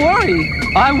 Don't worry.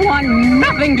 I want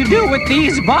nothing to do with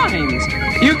these vines.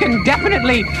 You can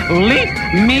definitely leave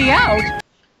me out.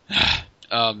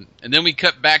 And then we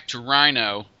cut back to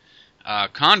Rhino.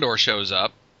 Condor shows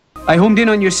up. I homed in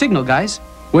on your signal, guys.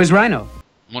 Where's Rhino?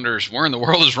 Wonders where in the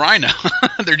world is Rhino?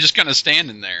 They're just kind of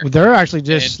standing there. They're actually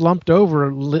just slumped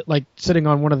over, like sitting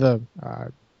on one of the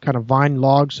kind of vine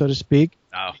logs, so to speak.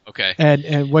 Oh, okay.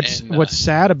 And what's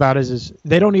sad about it is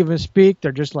they don't even speak.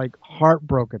 They're just like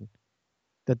heartbroken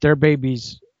that their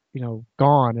baby's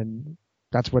gone, and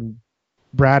that's when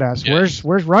Brad asks,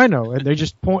 "Where's Rhino?" And they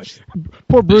just point.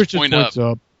 Poor Bruce just points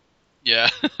up. Yeah,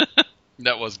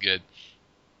 that was good.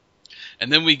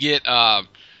 And then we get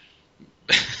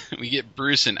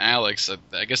Bruce and Alex.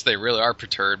 I guess they really are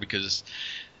perturbed because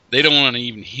they don't want to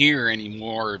even hear any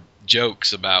more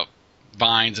jokes about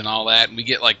vines and all that. And we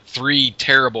get like 3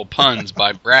 terrible puns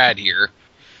by Brad here,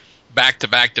 back to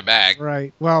back to back.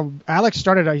 Right. Well, Alex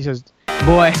started out. He says,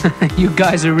 "Boy, you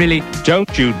guys are really..."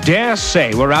 Don't you dare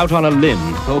say we're out on a limb.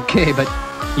 Okay, but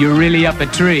you're really up a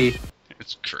tree.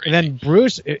 It's crazy. And then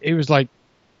Bruce, it was like,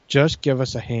 "Just give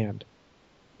us a hand."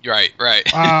 Right.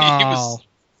 Oh.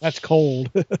 That's cold.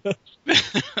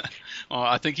 Well,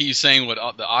 I think he's saying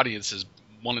what the audience has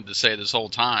wanted to say this whole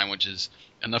time, which is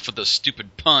enough of those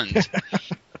stupid puns.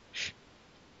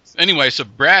 Anyway, so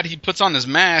Brad, he puts on his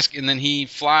mask, and then he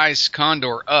flies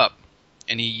Condor up,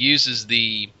 and he uses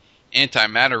the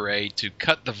antimatter ray to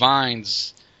cut the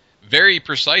vines very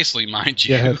precisely, mind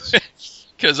you. Yes.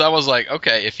 Because I was like,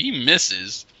 okay, if he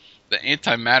misses, the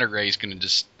antimatter ray is going to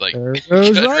just like There cut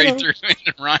goes right Rhino. through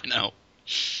into Rhino.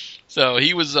 So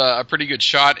he was a pretty good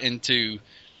shot into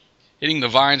hitting the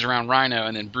vines around Rhino,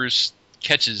 and then Bruce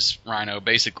catches Rhino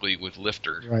basically with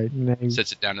lifter, Right. And then,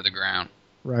 sets it down to the ground.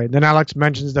 right. Then Alex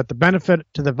mentions that the benefit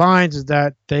to the vines is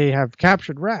that they have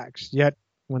captured Rax. Yet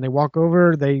when they walk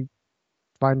over, they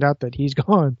find out that he's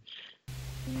gone.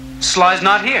 Sly's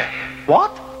not here.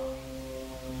 What?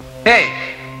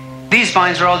 Hey, these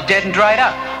vines are all dead and dried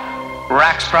up.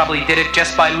 Rax probably did it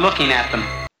just by looking at them.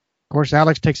 Of course,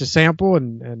 Alex takes a sample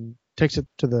and takes it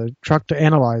to the truck to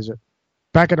analyze it.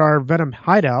 Back at our Venom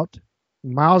hideout,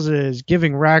 Miles is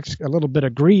giving Rax a little bit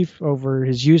of grief over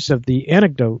his use of the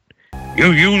antidote.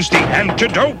 You use the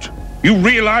antidote? You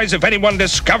realize if anyone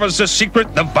discovers the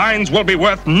secret, the vines will be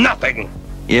worth nothing.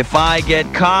 If I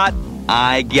get caught,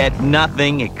 I get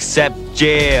nothing except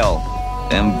jail.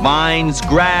 Them vines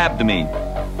grabbed me.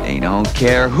 They don't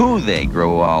care who they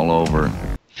grow all over.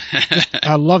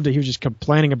 I loved it. He was just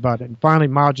complaining about it. And finally,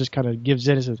 Miles just kind of gives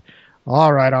in and says,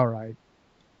 all right.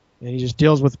 And he just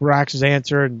deals with Rax's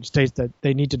answer and states that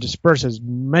they need to disperse as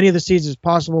many of the seeds as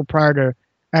possible prior to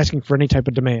asking for any type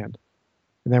of demand.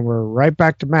 And then we're right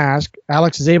back to M.A.S.K.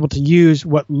 Alex is able to use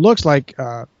what looks like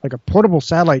a portable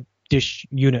satellite dish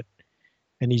unit.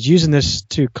 And he's using this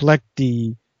to collect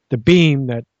the beam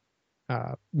that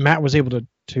Matt was able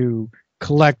to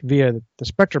collect via the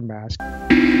Spectrum mask.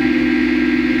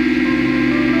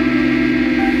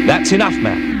 That's enough,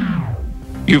 Matt.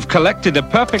 You've collected a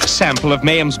perfect sample of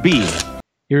Mayhem's beam.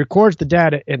 He records the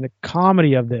data, and the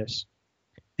comedy of this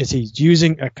is he's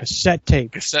using a cassette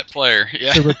tape Cassette player,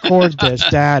 yeah. to record this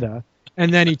data,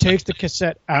 and then he takes the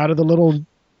cassette out of the little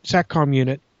SATCOM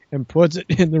unit and puts it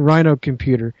in the Rhino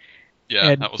computer. Yeah,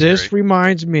 and that was this great.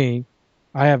 reminds me,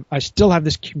 I still have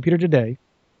this computer today.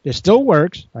 It still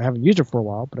works. I haven't used it for a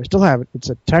while, but I still have it. It's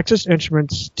a Texas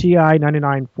Instruments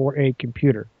TI-99 4A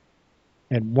computer.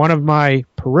 And one of my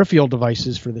peripheral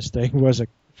devices for this thing was a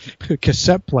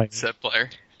cassette player. Cassette player.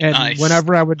 And Nice.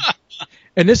 whenever I would...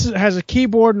 And this has a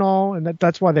keyboard and all, and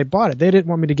that's why they bought it. They didn't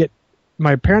want me to get...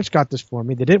 My parents got this for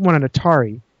me. They didn't want an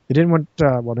Atari. They didn't want...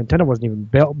 well, Nintendo wasn't even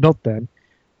built then.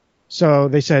 So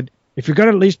they said, if you're going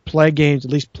to at least play games,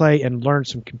 at least play and learn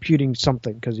some computing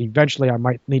something, because eventually I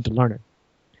might need to learn it.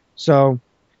 So...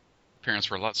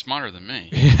 Parents were a lot smarter than me.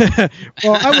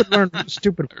 Well, I would learn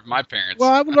stupid... Or my parents.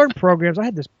 Well, I would learn programs. I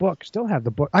had this book. Still have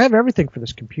the book. I have everything for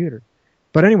this computer.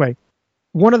 But anyway,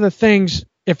 one of the things,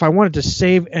 if I wanted to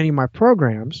save any of my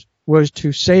programs, was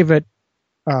to save it.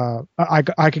 I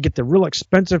could get the real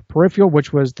expensive peripheral,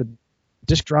 which was the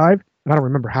disk drive. And I don't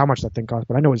remember how much that thing cost,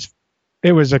 but I know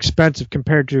it was expensive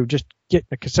compared to just getting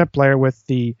a cassette player with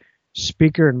the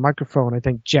speaker and microphone, I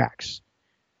think, jacks.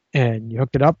 And you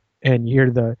hooked it up, and you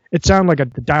hear it sounded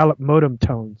like the dial-up modem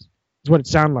tones. Is what it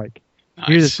sounded like. Nice.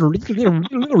 You hear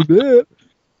this,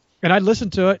 and I'd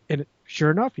listen to it, and sure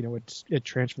enough, it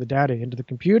transferred the data into the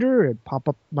computer, it'd pop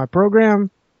up my program,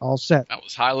 all set. That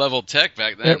was high-level tech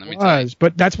back then, let me It tell you. was,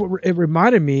 but that's what it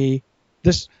reminded me.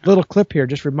 This little clip here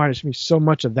just reminded me so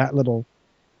much of that little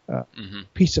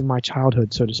piece of my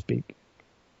childhood, so to speak.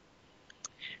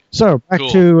 So, back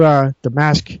Cool. to the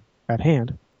mask at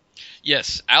hand.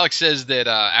 Yes, Alex says that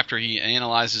after he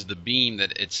analyzes the beam,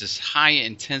 that it's this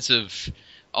high-intensive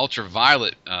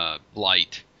ultraviolet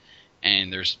light,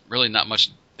 and there's really not much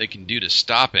they can do to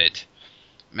stop it.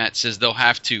 Matt says they'll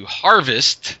have to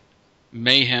harvest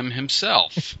Mayhem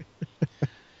himself.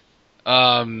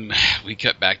 We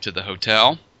cut back to the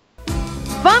hotel.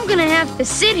 If I'm gonna have to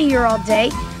sit here all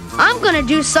day, I'm gonna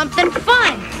do something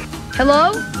fun.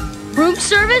 Hello? Room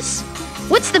service?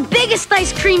 What's the biggest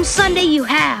ice cream sundae you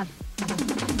have?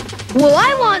 Well,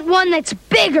 I want one that's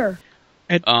bigger.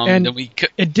 And then we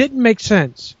it didn't make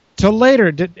sense till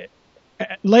later.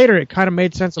 Later, it kind of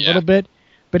made sense a little bit,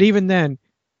 but even then,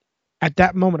 at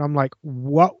that moment, I'm like,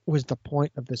 what was the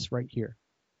point of this right here?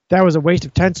 That was a waste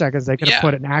of 10 seconds. They could have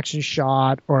put an action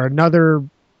shot or another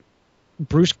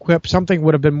Bruce quip. Something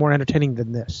would have been more entertaining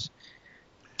than this,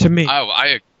 to me. Oh,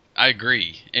 I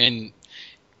agree. And,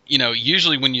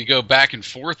 usually when you go back and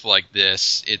forth like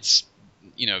this, it's,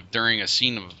 during a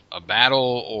scene of a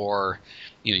battle, or,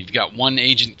 you've got one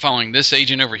agent following this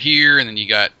agent over here, and then you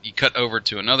cut over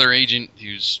to another agent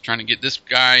who's trying to get this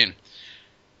guy. And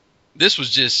this was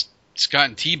just Scott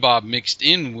and T-Bob mixed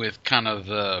in with kind of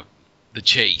the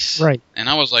chase. Right. And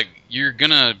I was like, you're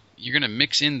gonna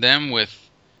mix in them with,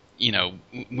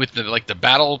 with the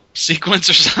battle sequence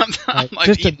or something. Right. Like,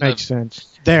 Just didn't make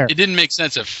sense. There. It didn't make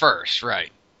sense at first,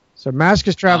 right? So M.A.S.K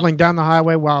is traveling down the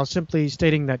highway while simply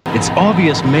stating that it's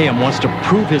obvious Mayhem wants to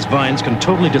prove his vines can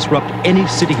totally disrupt any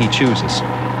city he chooses.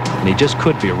 And he just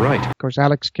could be right. Of course,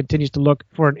 Alex continues to look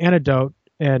for an antidote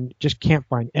and just can't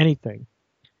find anything.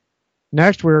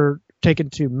 Next, we're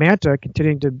taken to Manta,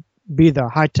 continuing to be the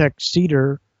high-tech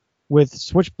cedar with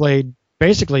Switchblade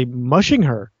basically mushing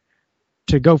her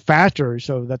to go faster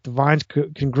so that the vines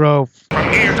can grow.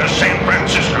 From here to San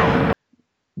Francisco.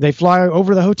 They fly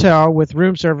over the hotel with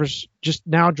room service just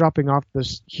now dropping off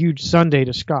this huge sundae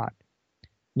to Scott.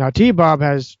 Now T-Bob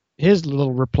has his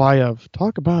little reply of,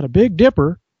 talk about a Big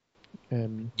Dipper.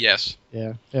 And yes.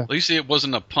 Yeah. At least it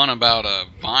wasn't a pun about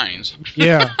vines.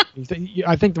 Yeah.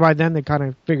 I think by then they kind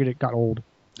of figured it got old.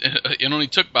 It only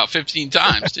took about 15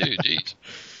 times, too. Jeez.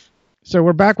 So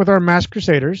we're back with our masked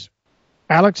crusaders.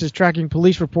 Alex is tracking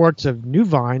police reports of new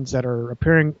vines that are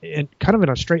appearing in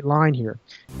a straight line here.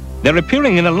 They're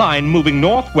appearing in a line moving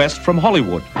northwest from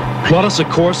Hollywood. Plot us a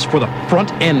course for the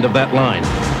front end of that line.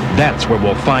 That's where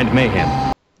we'll find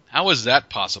Mayhem. How is that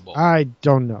possible? I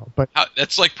don't know, but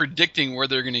that's like predicting where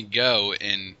they're going to go,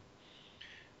 and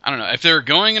I don't know. If they're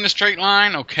going in a straight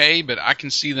line, okay, but I can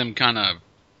see them kind of,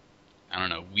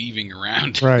 weaving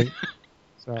around. Right.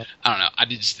 So I don't know.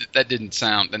 That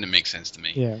didn't make sense to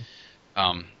me. Yeah.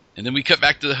 And then we cut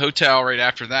back to the hotel right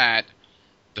after that.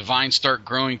 The vines start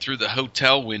growing through the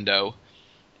hotel window,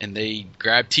 and they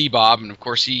grab T-Bob, and of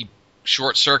course he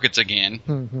short circuits again.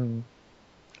 Mm-hmm.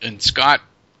 And Scott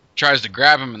tries to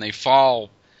grab him, and they fall.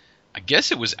 I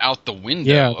guess it was out the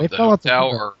window of the hotel,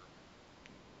 or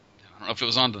I don't know if it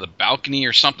was onto the balcony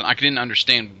or something. I didn't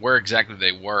understand where exactly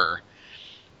they were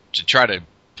to try to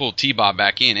pull T-Bob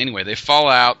back in. Anyway, they fall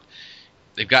out.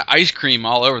 They've got ice cream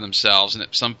all over themselves, and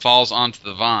some falls onto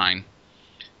the vine.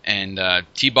 And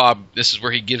T-Bob, this is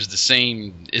where he gives the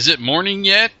same, is it morning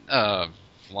yet?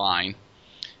 Line.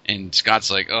 And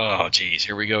Scott's like, oh, geez,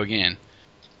 here we go again.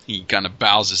 He kind of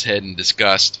bows his head in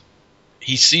disgust.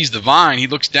 He sees the vine. He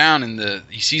looks down, and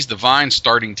he sees the vine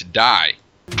starting to die.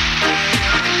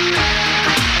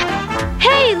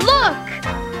 Hey, look!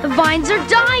 The vines are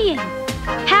dying.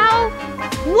 How?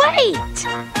 Wait!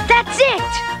 That's it!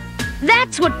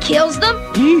 That's what kills them.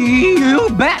 You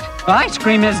bet. Ice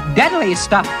cream is deadly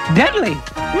stuff. Deadly.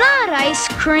 Not ice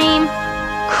cream.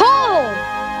 Coal.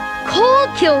 Coal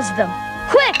kills them.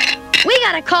 Quick! We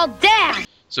gotta call Dad.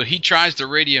 So he tries to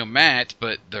radio Matt,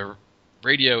 but the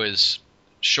radio is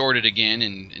shorted again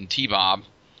in T-Bob,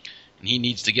 and he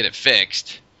needs to get it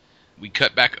fixed. We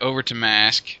cut back over to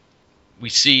M.A.S.K. We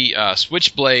see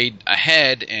Switchblade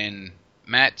ahead, and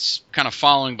Matt's kind of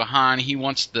following behind. He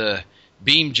wants the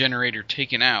beam generator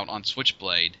taken out on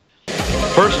Switchblade.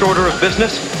 First order of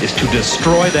business is to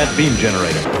destroy that beam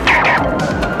generator.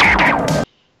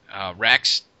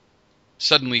 Rax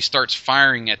suddenly starts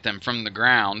firing at them from the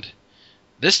ground.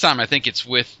 This time I think it's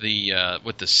with the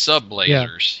sub lasers.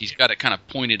 Yeah. He's got it kind of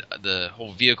pointed the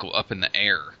whole vehicle up in the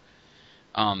air.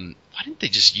 Why didn't they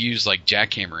just use like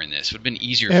jackhammer in this? It would have been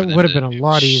easier for them. It would have been a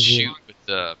lot easier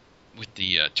shoot with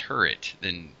the turret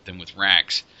than with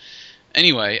Rax.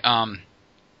 Anyway,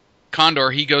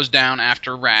 Condor, he goes down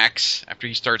after Rax after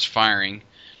he starts firing.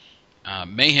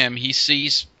 Mayhem, he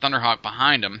sees Thunderhawk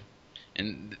behind him,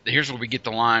 and here's where we get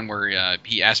the line where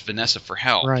he asks Vanessa for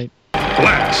help. Right.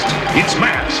 Blast! It's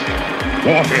M.A.S.K.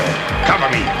 Warfield, cover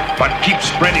me, but keep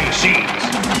spreading seeds.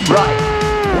 Right.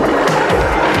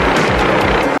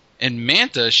 And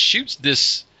Manta shoots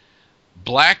this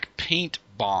black paint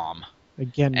bomb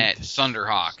again at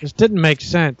Thunderhawk. This didn't make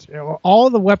sense. All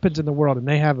the weapons in the world, and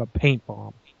they have a paint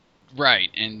bomb. Right,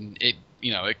 and it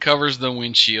covers the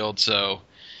windshield, so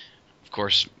of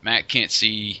course Matt can't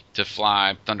see to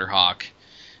fly Thunderhawk.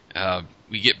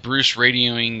 We get Bruce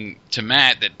radioing to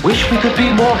Matt that wish we could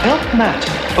be more help, Matt,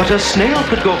 but a snail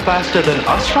could go faster than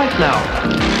us right now.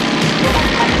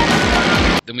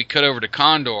 Then we cut over to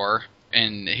Condor,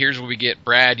 and here's where we get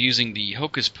Brad using the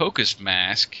Hocus Pocus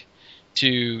mask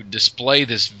to display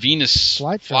this Venus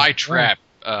flytrap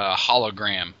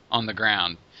hologram on the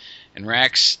ground. And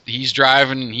Rax, he's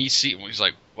driving, and he's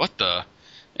like, what the?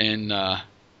 And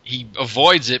he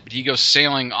avoids it, but he goes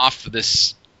sailing off of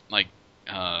this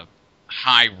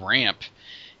high ramp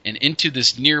and into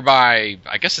this nearby,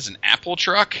 I guess it's an apple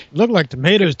truck. Looked like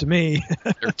tomatoes to me.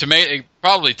 Or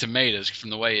probably tomatoes from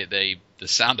the way the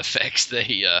sound effects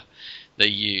they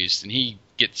used, and he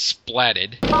gets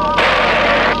splatted.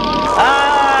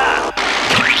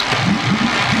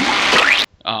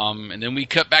 And then we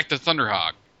cut back to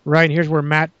Thunderhawk. Right, and here's where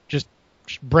Matt just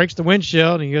breaks the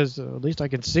windshield, and he goes, at least I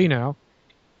can see now.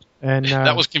 And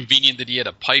that was convenient that he had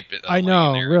a pipe. I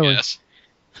know, there, really. I guess.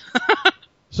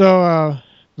 So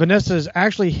Vanessa is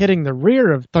actually hitting the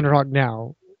rear of Thunderhawk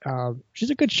now.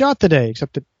 She's a good shot today,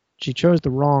 except that she chose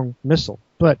the wrong missile.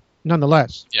 But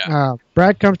nonetheless,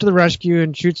 Brad comes to the rescue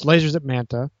and shoots lasers at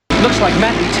Manta. Looks like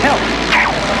Matt needs help.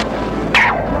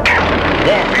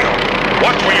 Warfield,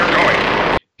 watch where you're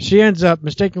going. She ends up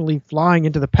mistakenly flying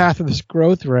into the path of this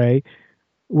growth ray,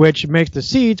 which makes the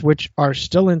seeds, which are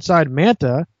still inside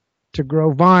Manta, to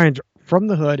grow vines from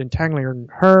the hood, entangling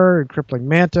her and crippling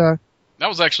Manta. That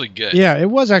was actually good. Yeah, it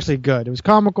was actually good. It was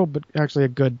comical, but actually a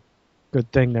good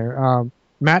thing there.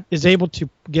 Matt is able to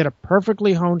get a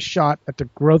perfectly honed shot at the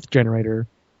growth generator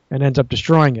and ends up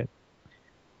destroying it.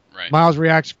 Right. Miles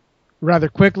reacts rather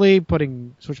quickly,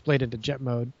 putting Switchblade into jet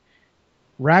mode.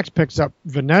 Rax picks up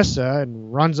Vanessa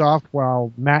and runs off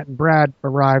while Matt and Brad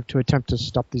arrive to attempt to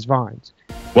stop these vines.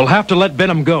 We'll have to let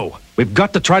Venom go. We've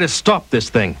got to try to stop this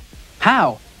thing.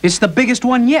 How? It's the biggest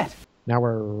one yet. Now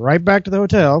we're right back to the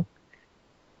hotel.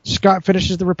 Scott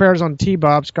finishes the repairs on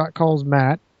T-Bob. Scott calls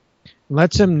Matt and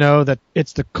lets him know that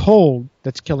it's the cold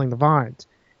that's killing the vines.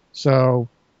 So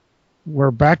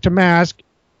we're back to M.A.S.K.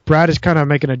 Brad is kind of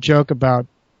making a joke about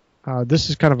this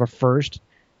is kind of a first,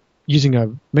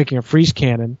 making a freeze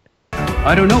cannon.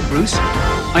 I don't know, Bruce.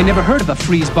 I never heard of a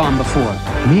freeze bomb before.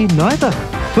 Me neither.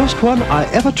 First one I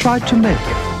ever tried to make.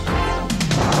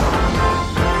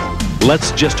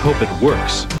 Let's just hope it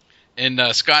works. And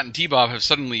Scott and T-Bob have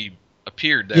suddenly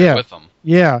appeared there with them.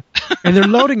 Yeah, and they're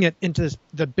loading it into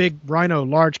the big Rhino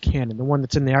large cannon, the one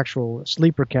that's in the actual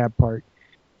sleeper cab part.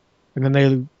 And then they,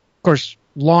 of course,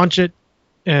 launch it,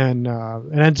 and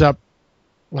it ends up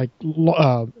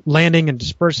landing and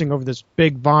dispersing over this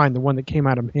big vine, the one that came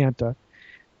out of Manta.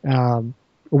 It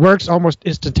works almost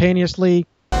instantaneously.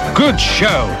 Good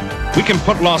show. We can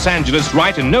put Los Angeles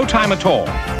right in no time at all.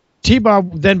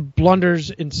 T-Bob then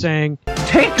blunders in saying,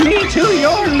 "Take me to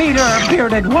your leader,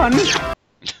 bearded one."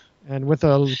 And with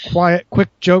a quick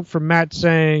joke from Matt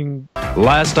saying,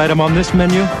 "Last item on this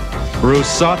menu, Bruce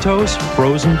Sato's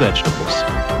frozen vegetables."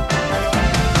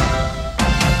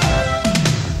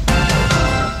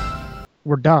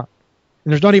 We're done.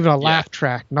 And there's not even a laugh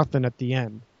track, nothing at the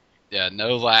end. Yeah,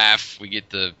 no laugh. We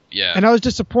get the, And I was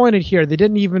disappointed here. They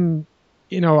didn't even,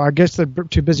 I guess they're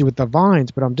too busy with the vines,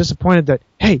 but I'm disappointed that,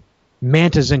 hey,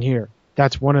 Manta's in here.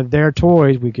 That's one of their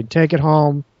toys. We can take it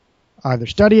home, either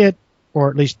study it, or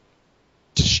at least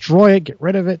destroy it, get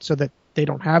rid of it so that they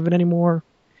don't have it anymore.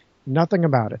 Nothing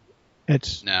about it.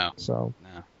 So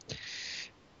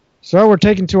we're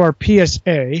taken to our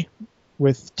PSA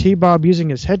with T-Bob using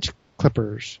his hedge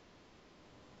clippers.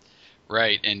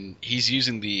 Right, and he's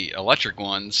using the electric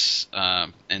ones,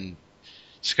 and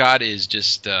Scott is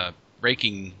just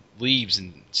raking leaves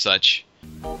and such.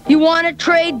 You want to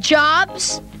trade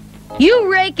jobs?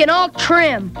 You rake and I'll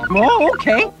trim. Oh,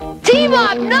 okay.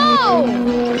 T-Bob, no!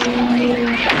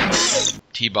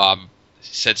 T-Bob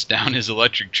sets down his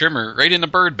electric trimmer right in a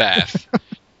bird bath.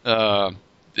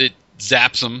 It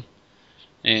zaps him,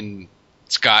 and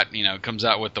Scott, comes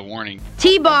out with the warning.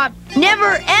 T-Bob,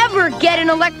 never ever get an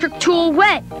electric tool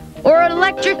wet, or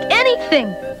electric anything.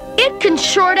 It can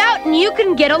short out and you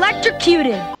can get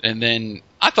electrocuted. And then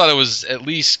I thought it was at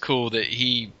least cool that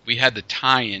we had the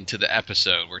tie-in to the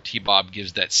episode where T-Bob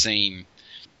gives that same,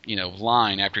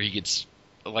 line after he gets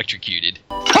electrocuted.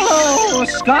 Hello,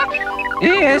 Scott.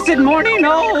 Is it morning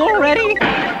already?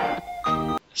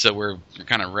 So we're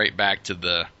kind of right back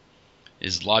to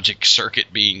his logic circuit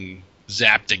being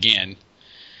zapped again.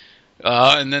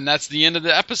 And then that's the end of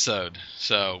the episode.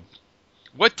 So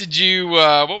what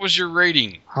was your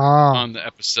rating on the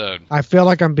episode? I feel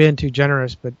like I'm being too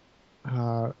generous, but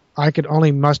I could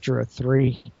only muster a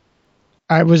 3.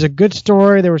 It was a good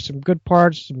story. There were some good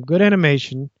parts, some good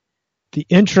animation. The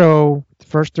intro, the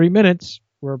first 3 minutes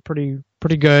were pretty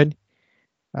good.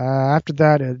 After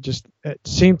that, it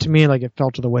seemed to me like it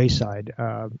fell to the wayside.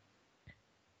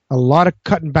 A lot of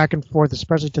cutting back and forth,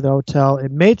 especially to the hotel. It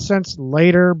made sense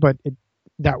later, but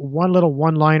that one little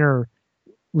one-liner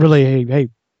really, hey,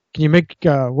 can you make,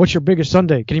 what's your biggest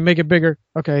Sunday? Can you make it bigger?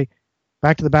 Okay,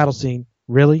 back to the battle scene.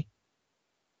 Really?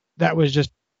 That was just,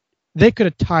 they could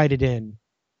have tied it in.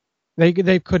 They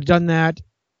could have done that,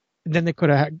 and then they could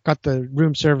have got the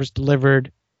room service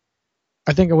delivered.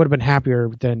 I think I would have been happier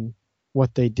than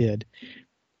what they did.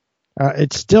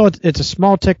 It's a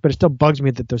small tick, but it still bugs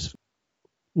me that there's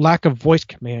lack of voice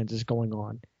commands is going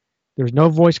on. There was no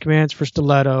voice commands for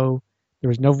Stiletto. There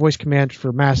was no voice commands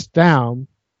for Mask Down,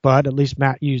 but at least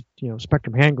Matt used,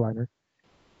 Spectrum Hand Glider.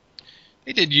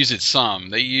 They did use it some.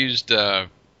 They used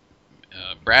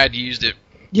Brad used it.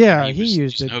 Yeah, he he was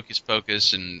used using it. Hocus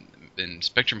Pocus and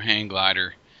Spectrum Hand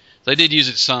Glider. So they did use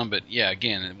it some, but yeah,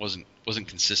 again, it wasn't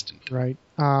consistent. Right.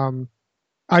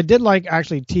 I did like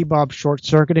actually T-Bob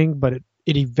short-circuiting, but it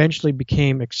eventually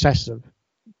became excessive.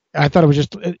 I thought it was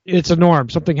just it's a norm.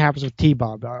 Something happens with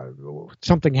T-Bob.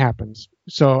 Something happens.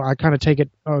 So I kind of take it.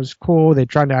 Oh, it was cool. They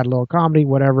tried to add a little comedy,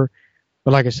 whatever.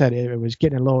 But like I said, it was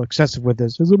getting a little excessive with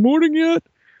this. Is it morning yet?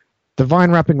 The vine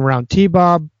wrapping around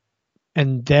T-Bob,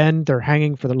 and then they're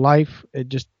hanging for the life.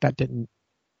 That didn't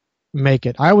make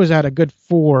it. I was at a good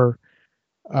 4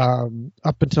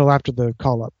 up until after the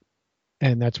call up,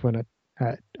 and that's when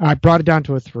I brought it down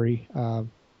to a 3.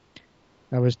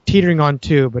 I was teetering on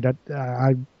 2, but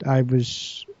I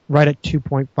was right at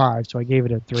 2.5, so I gave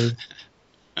it a 3.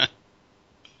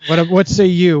 What say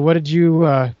you? What did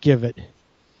you give it?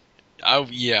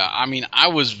 Yeah, I mean, I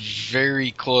was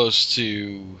very close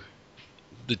to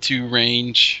the 2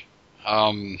 range.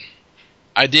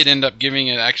 I did end up giving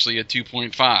it actually a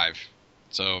 2.5,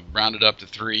 so rounded up to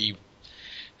 3.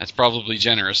 That's probably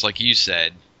generous, like you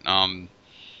said. I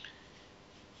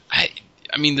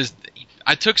mean,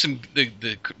 I took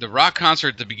the rock concert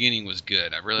at the beginning was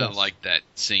good. I really liked that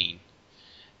scene,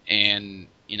 and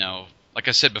like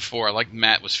I said before, I liked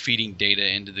Matt was feeding data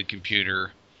into the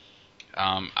computer.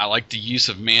 I liked the use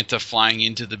of Manta flying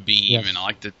into the beam, and I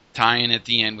liked the tie-in at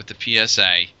the end with the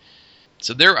PSA.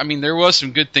 So there was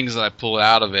some good things that I pulled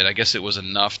out of it. I guess it was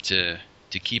enough to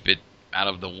keep it out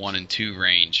of the 1 and 2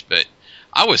 range, but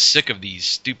I was sick of these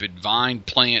stupid vine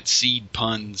plant seed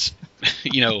puns,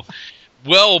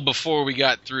 well before we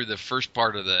got through the first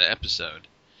part of the episode.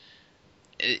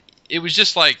 It was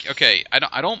just like, okay,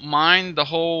 I don't mind the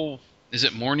whole "is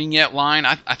it morning yet" line.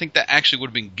 I think that actually would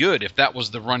have been good if that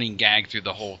was the running gag through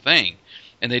the whole thing,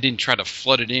 and they didn't try to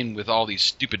flood it in with all these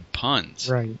stupid puns.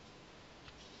 Right.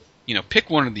 Pick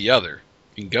one or the other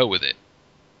and go with it.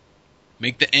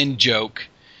 Make the end joke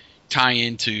tie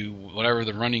into whatever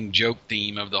the running joke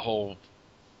theme of the whole,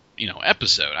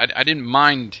 episode. I didn't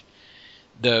mind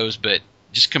those, but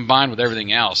just combined with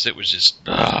everything else, it was just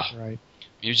right.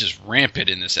 It was just rampant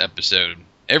in this episode.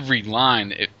 Every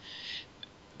line,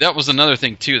 that was another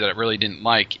thing too that I really didn't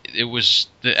like.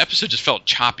 The episode just felt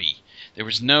choppy. There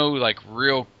was no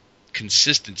real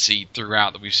consistency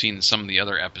throughout that we've seen in some of the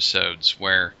other episodes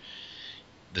where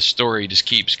the story just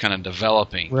keeps kind of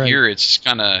developing. Right. Here it's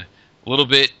kind of a little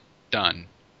bit done.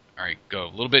 All right, go.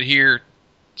 A little bit here,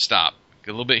 stop. A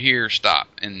little bit here, stop.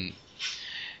 And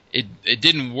it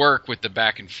didn't work with the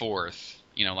back and forth.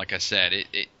 Like I said,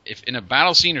 if in a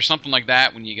battle scene or something like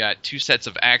that, when you got 2 sets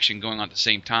of action going on at the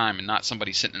same time and not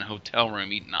somebody sitting in a hotel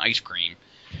room eating ice cream,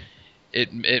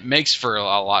 it makes for a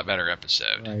lot better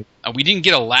episode. Right. We didn't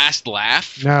get a last laugh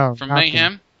from nothing.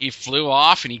 Mayhem. He flew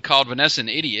off and he called Vanessa an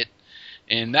idiot,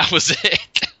 and that was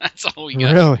it. That's all we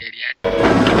got. Really? Idiot.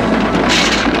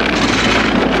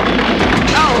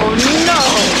 Oh no!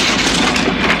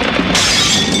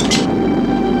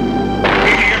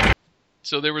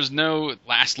 So there was no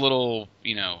last little,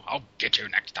 I'll get you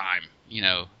next time,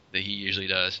 that he usually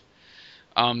does.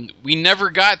 We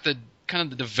never got the kind of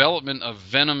the development of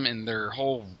Venom and their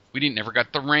whole. We never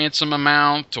got the ransom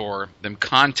amount or them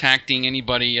contacting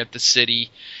anybody at the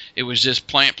city. It was just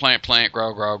plant,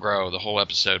 grow the whole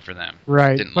episode for them.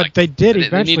 Right, but they did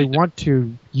eventually want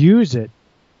to use it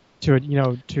to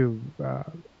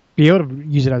be able to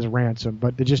use it as a ransom,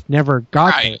 but they just never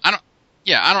got it. I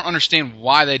don't understand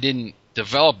why they didn't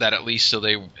develop that at least so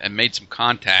they had made some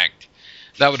contact.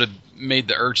 That would have made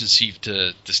the urgency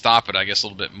to stop it, I guess, a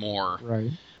little bit more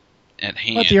at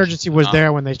hand. But the urgency was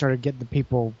there when they started getting the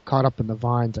people caught up in the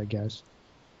vines, I guess.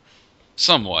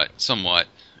 Somewhat.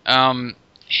 I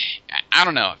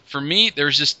don't know. For me,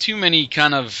 there's just too many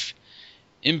kind of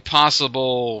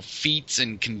impossible feats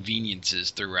and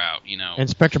conveniences throughout, And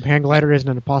Spectrum Hand Glider isn't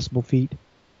an impossible feat.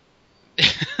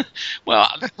 Well,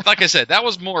 like I said, that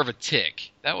was more of a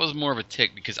tick.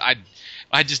 Because I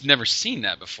just never seen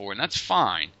that before, and that's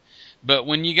fine. But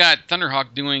when you got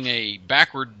Thunderhawk doing a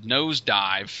backward nose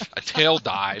dive, a tail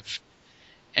dive,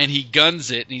 and he guns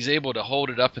it, and he's able to hold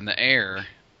it up in the air,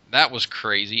 that was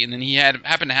crazy. And then he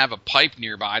happened to have a pipe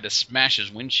nearby to smash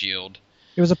his windshield.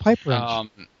 It was a pipe wrench.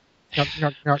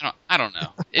 I don't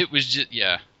know. It was just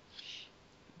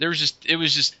it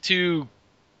was just too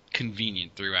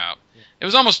convenient throughout. It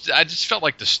was almost. I just felt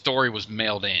like the story was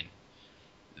mailed in.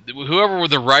 Whoever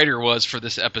the writer was for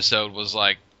this episode was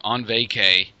on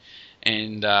vacay,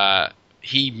 and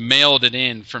he mailed it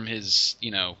in from his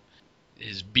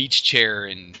his beach chair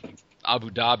in Abu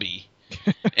Dhabi,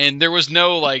 and there was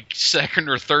no second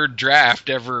or third draft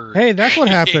ever. Hey, that's what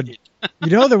happened.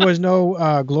 There was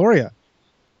no Gloria.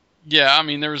 Yeah, I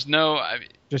mean, there was no.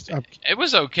 It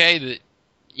was okay that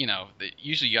that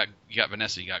usually you got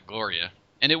Vanessa, you got Gloria,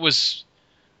 and it was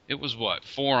what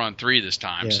 4-on-3 this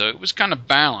time, so it was kind of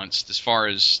balanced as far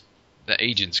as the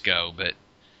agents go. But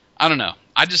I don't know.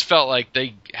 I just felt like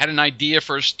they had an idea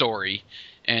for a story,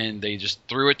 and they just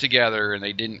threw it together, and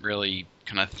they didn't really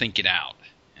kind of think it out,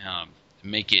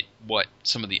 make it what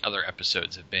some of the other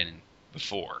episodes have been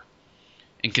before,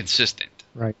 and consistent.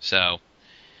 Right. So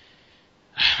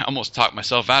I almost talked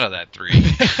myself out of that 3.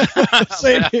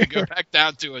 Same here. Go back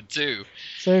down to a 2.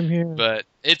 Same here. But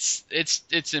it's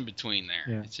in between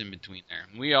there. Yeah. It's in between there.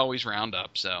 We always round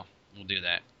up, so we'll do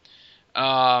that.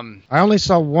 I only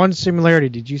saw one similarity.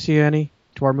 Did you see any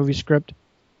to our movie script?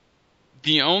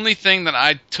 The only thing that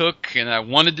I took and I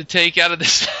wanted to take out of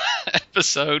this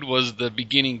episode was the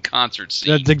beginning concert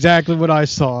scene. That's exactly what I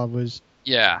saw.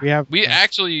 We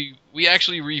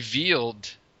actually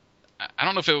revealed. I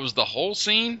don't know if it was the whole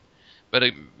scene, but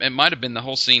it might have been the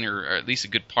whole scene, or at least a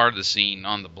good part of the scene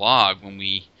on the blog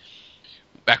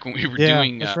back when we were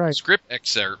doing script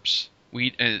excerpts.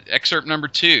 Excerpt number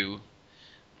 2.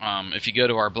 If you go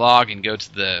to our blog and go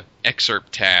to the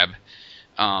excerpt tab,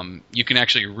 you can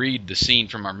actually read the scene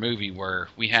from our movie where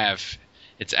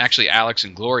it's actually Alex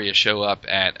and Gloria show up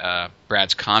at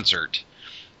Brad's concert,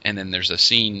 and then there's a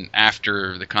scene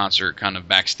after the concert, kind of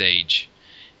backstage.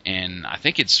 And I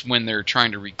think it's when they're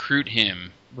trying to recruit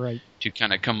him to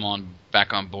kind of come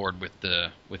back on board with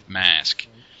M.A.S.K.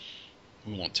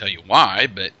 We won't tell you why,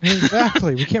 but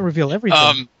exactly, we can't reveal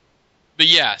everything. But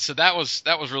yeah, so that was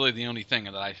really the only thing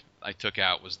that I took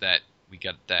out, was that we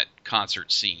got that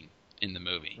concert scene in the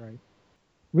movie. Right.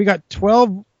 We got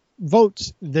 12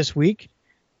 votes this week.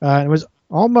 It was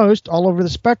almost all over the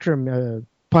spectrum,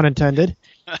 pun intended.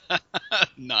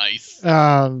 Nice.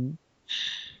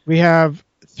 We have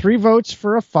 3 votes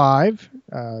for a 5.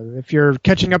 If you're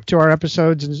catching up to our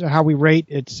episodes and how we rate,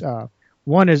 it's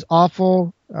 1 is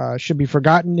awful, should be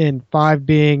forgotten, and 5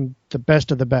 being the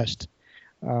best of the best.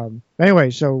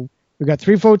 Anyway, so we got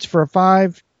 3 votes for a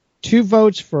 5, 2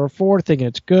 votes for a 4, thinking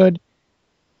it's good,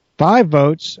 5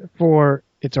 votes for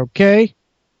it's okay,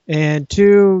 and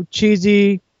 2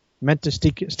 cheesy, meant to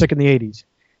stick in the 80s.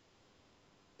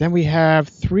 Then we have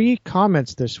 3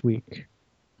 comments this week.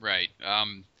 Right.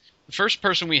 The first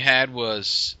person we had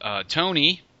was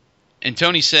Tony, and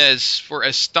Tony says, for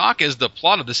as stock as the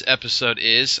plot of this episode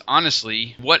is,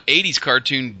 honestly, what 80s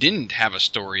cartoon didn't have a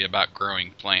story about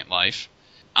growing plant life?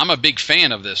 I'm a big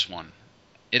fan of this one.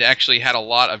 It actually had a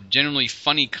lot of genuinely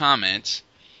funny comments.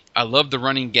 I loved the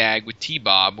running gag with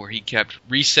T-Bob where he kept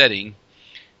resetting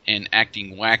and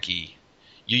acting wacky.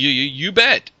 You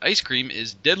bet. Ice cream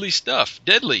is deadly stuff.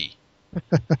 Deadly.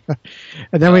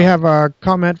 And then we have a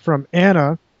comment from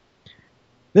Anna.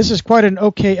 This is quite an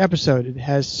okay episode. It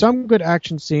has some good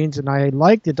action scenes, and I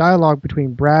like the dialogue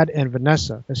between Brad and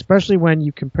Vanessa, especially when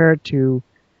you compare it to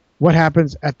what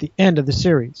happens at the end of the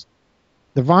series.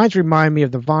 The vines remind me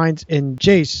of the vines in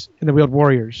Jace in the Wheeled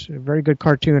Warriors. A very good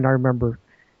cartoon, I remember.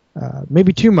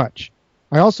 Maybe too much.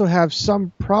 I also have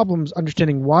some problems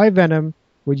understanding why Venom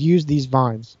would use these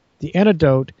vines. The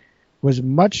antidote was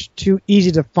much too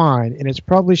easy to find, and it's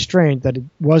probably strange that it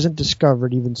wasn't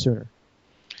discovered even sooner.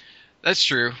 That's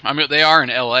true. I mean, they are in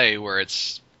L.A. where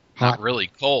it's not really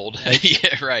cold.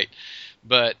 Yeah, right.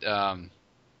 But, an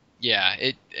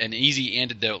easy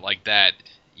antidote like that,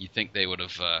 you think they would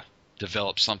have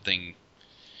developed something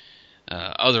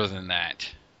other than that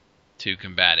to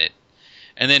combat it.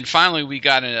 And then finally, we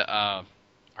got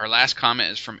our last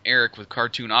comment is from Eric with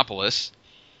Cartoonopolis.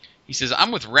 He says,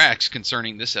 I'm with Rex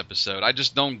concerning this episode. I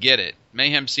just don't get it.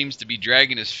 Mayhem seems to be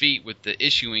dragging his feet with the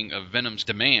issuing of Venom's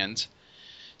demands.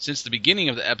 Since the beginning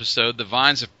of the episode, the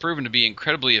vines have proven to be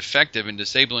incredibly effective in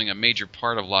disabling a major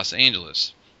part of Los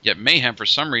Angeles. Yet Mayhem, for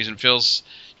some reason, feels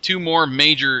 2 more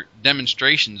major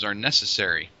demonstrations are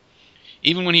necessary.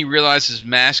 Even when he realizes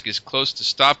M.A.S.K is close to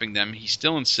stopping them, he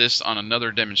still insists on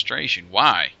another demonstration.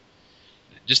 Why?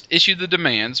 Just issue the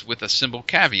demands with a simple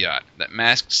caveat that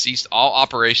M.A.S.K cease all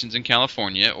operations in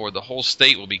California or the whole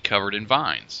state will be covered in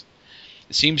vines.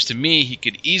 It seems to me he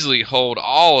could easily hold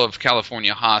all of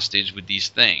California hostage with these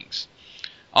things.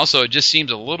 Also, it just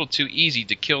seems a little too easy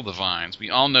to kill the vines. We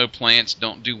all know plants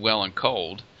don't do well in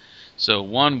cold, so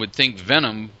one would think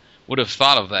Venom would have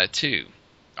thought of that too.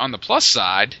 On the plus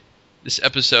side, this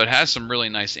episode has some really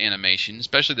nice animation,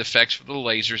 especially the effects for the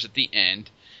lasers at the end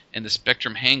and the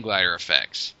Spectrum hang glider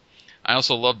effects. I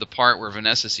also love the part where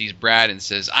Vanessa sees Brad and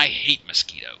says, I hate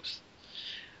mosquitoes.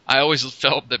 I always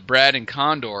felt that Brad in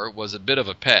Condor was a bit of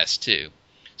a pest too.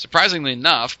 Surprisingly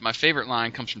enough, my favorite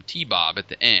line comes from T-Bob at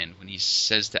the end when he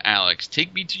says to Alex,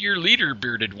 "Take me to your leader,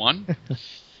 bearded one."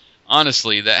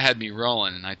 Honestly, that had me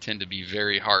rolling, and I tend to be a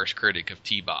very harsh critic of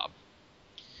T-Bob.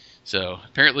 So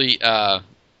apparently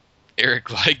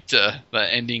Eric liked the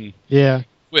ending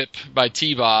whip by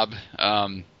T-Bob.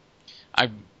 I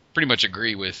pretty much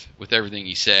agree with everything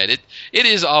he said. It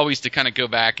is always to kind of go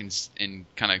back and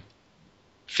kind of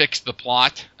fix the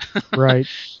plot. Right.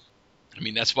 I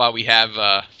mean, that's why we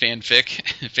have fan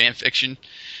fiction.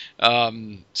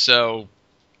 So,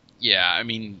 yeah, I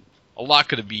mean, a lot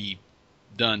could be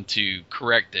done to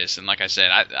correct this. And like I said,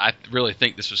 I really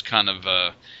think this was kind of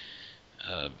a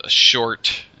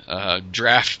short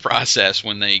draft process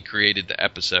when they created the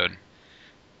episode.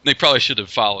 They probably should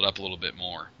have followed up a little bit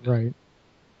more. Right.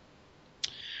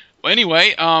 Well,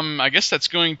 anyway, I guess that's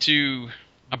going to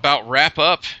about wrap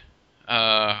up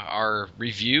our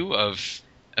review of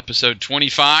episode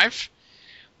 25.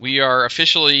 We are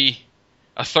officially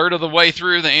a third of the way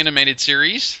through the animated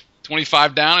series.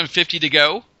 25 down and 50 to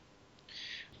go.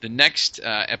 The next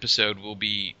episode we'll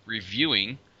be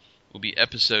reviewing will be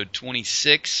episode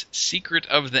 26, Secret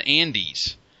of the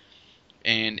Andes.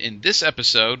 And in this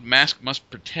episode, M.A.S.K must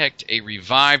protect a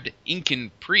revived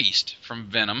Incan priest from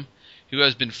Venom who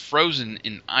has been frozen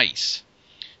in ice.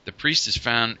 The priest is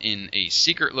found in a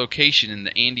secret location in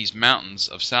the Andes Mountains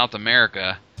of South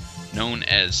America known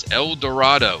as El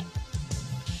Dorado.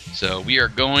 So we are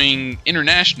going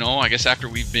international, I guess, after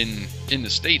we've been in the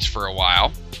States for a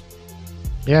while.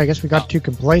 Yeah, I guess we got too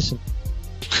complacent.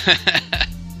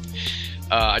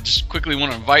 I just quickly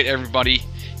want to invite everybody,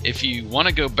 if you want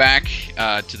to go back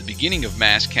to the beginning of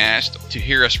MASKast to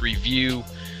hear us review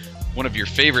one of your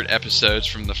favorite episodes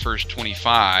from the first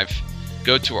 25,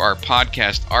 go to our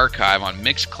podcast archive on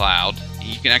Mixcloud.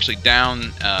 You can actually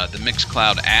down the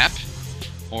Mixcloud app,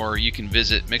 or you can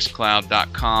visit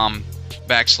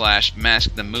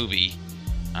mixcloud.com/MASKTheMovie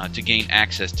to gain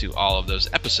access to all of those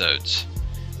episodes.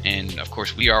 And of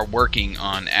course, we are working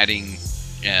on adding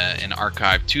an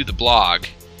archive to the blog,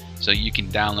 so you can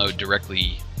download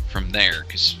directly from there,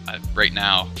 because right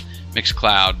now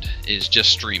Mixcloud is just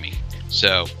streaming.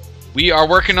 So we are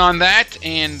working on that,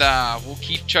 and we'll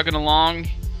keep chugging along,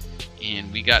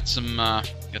 and we got some got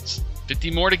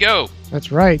 50 more to go. That's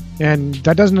right, and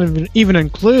that doesn't even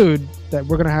include that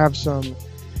we're going to have some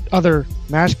other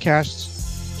MASKasts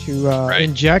to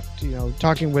inject,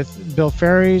 talking with Bill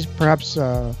Ferries, perhaps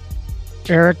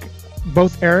Eric,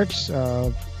 both Erics,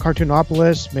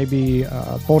 Cartoonopolis, maybe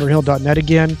BoulderHill.net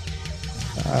again.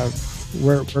 I'm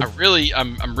really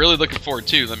looking forward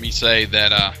to. Let me say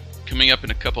that Coming up in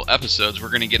a couple episodes, we're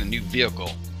going to get a new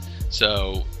vehicle.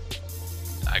 So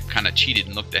I kind of cheated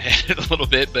and looked ahead a little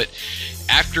bit, but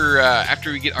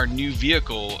after we get our new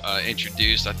vehicle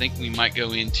introduced, I think we might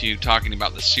go into talking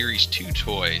about the Series 2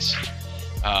 toys.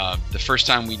 The first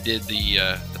time we did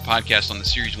the podcast on the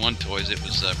Series 1 toys, it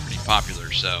was pretty popular,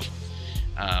 so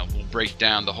we'll break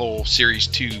down the whole Series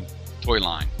 2 toy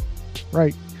line.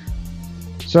 Right.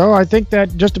 So I think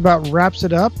that just about wraps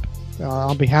it up.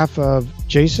 On behalf of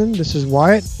Jason, this is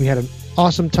Wyatt. We had an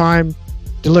awesome time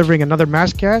delivering another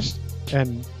MASKast,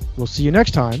 and we'll see you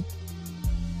next time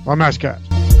on MASKast.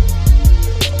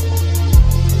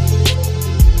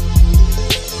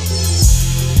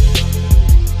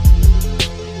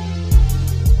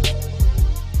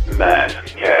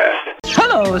 MASKast.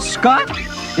 Hello, Scott.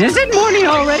 Is it morning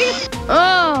already?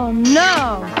 Oh,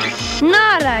 no.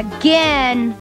 Not again.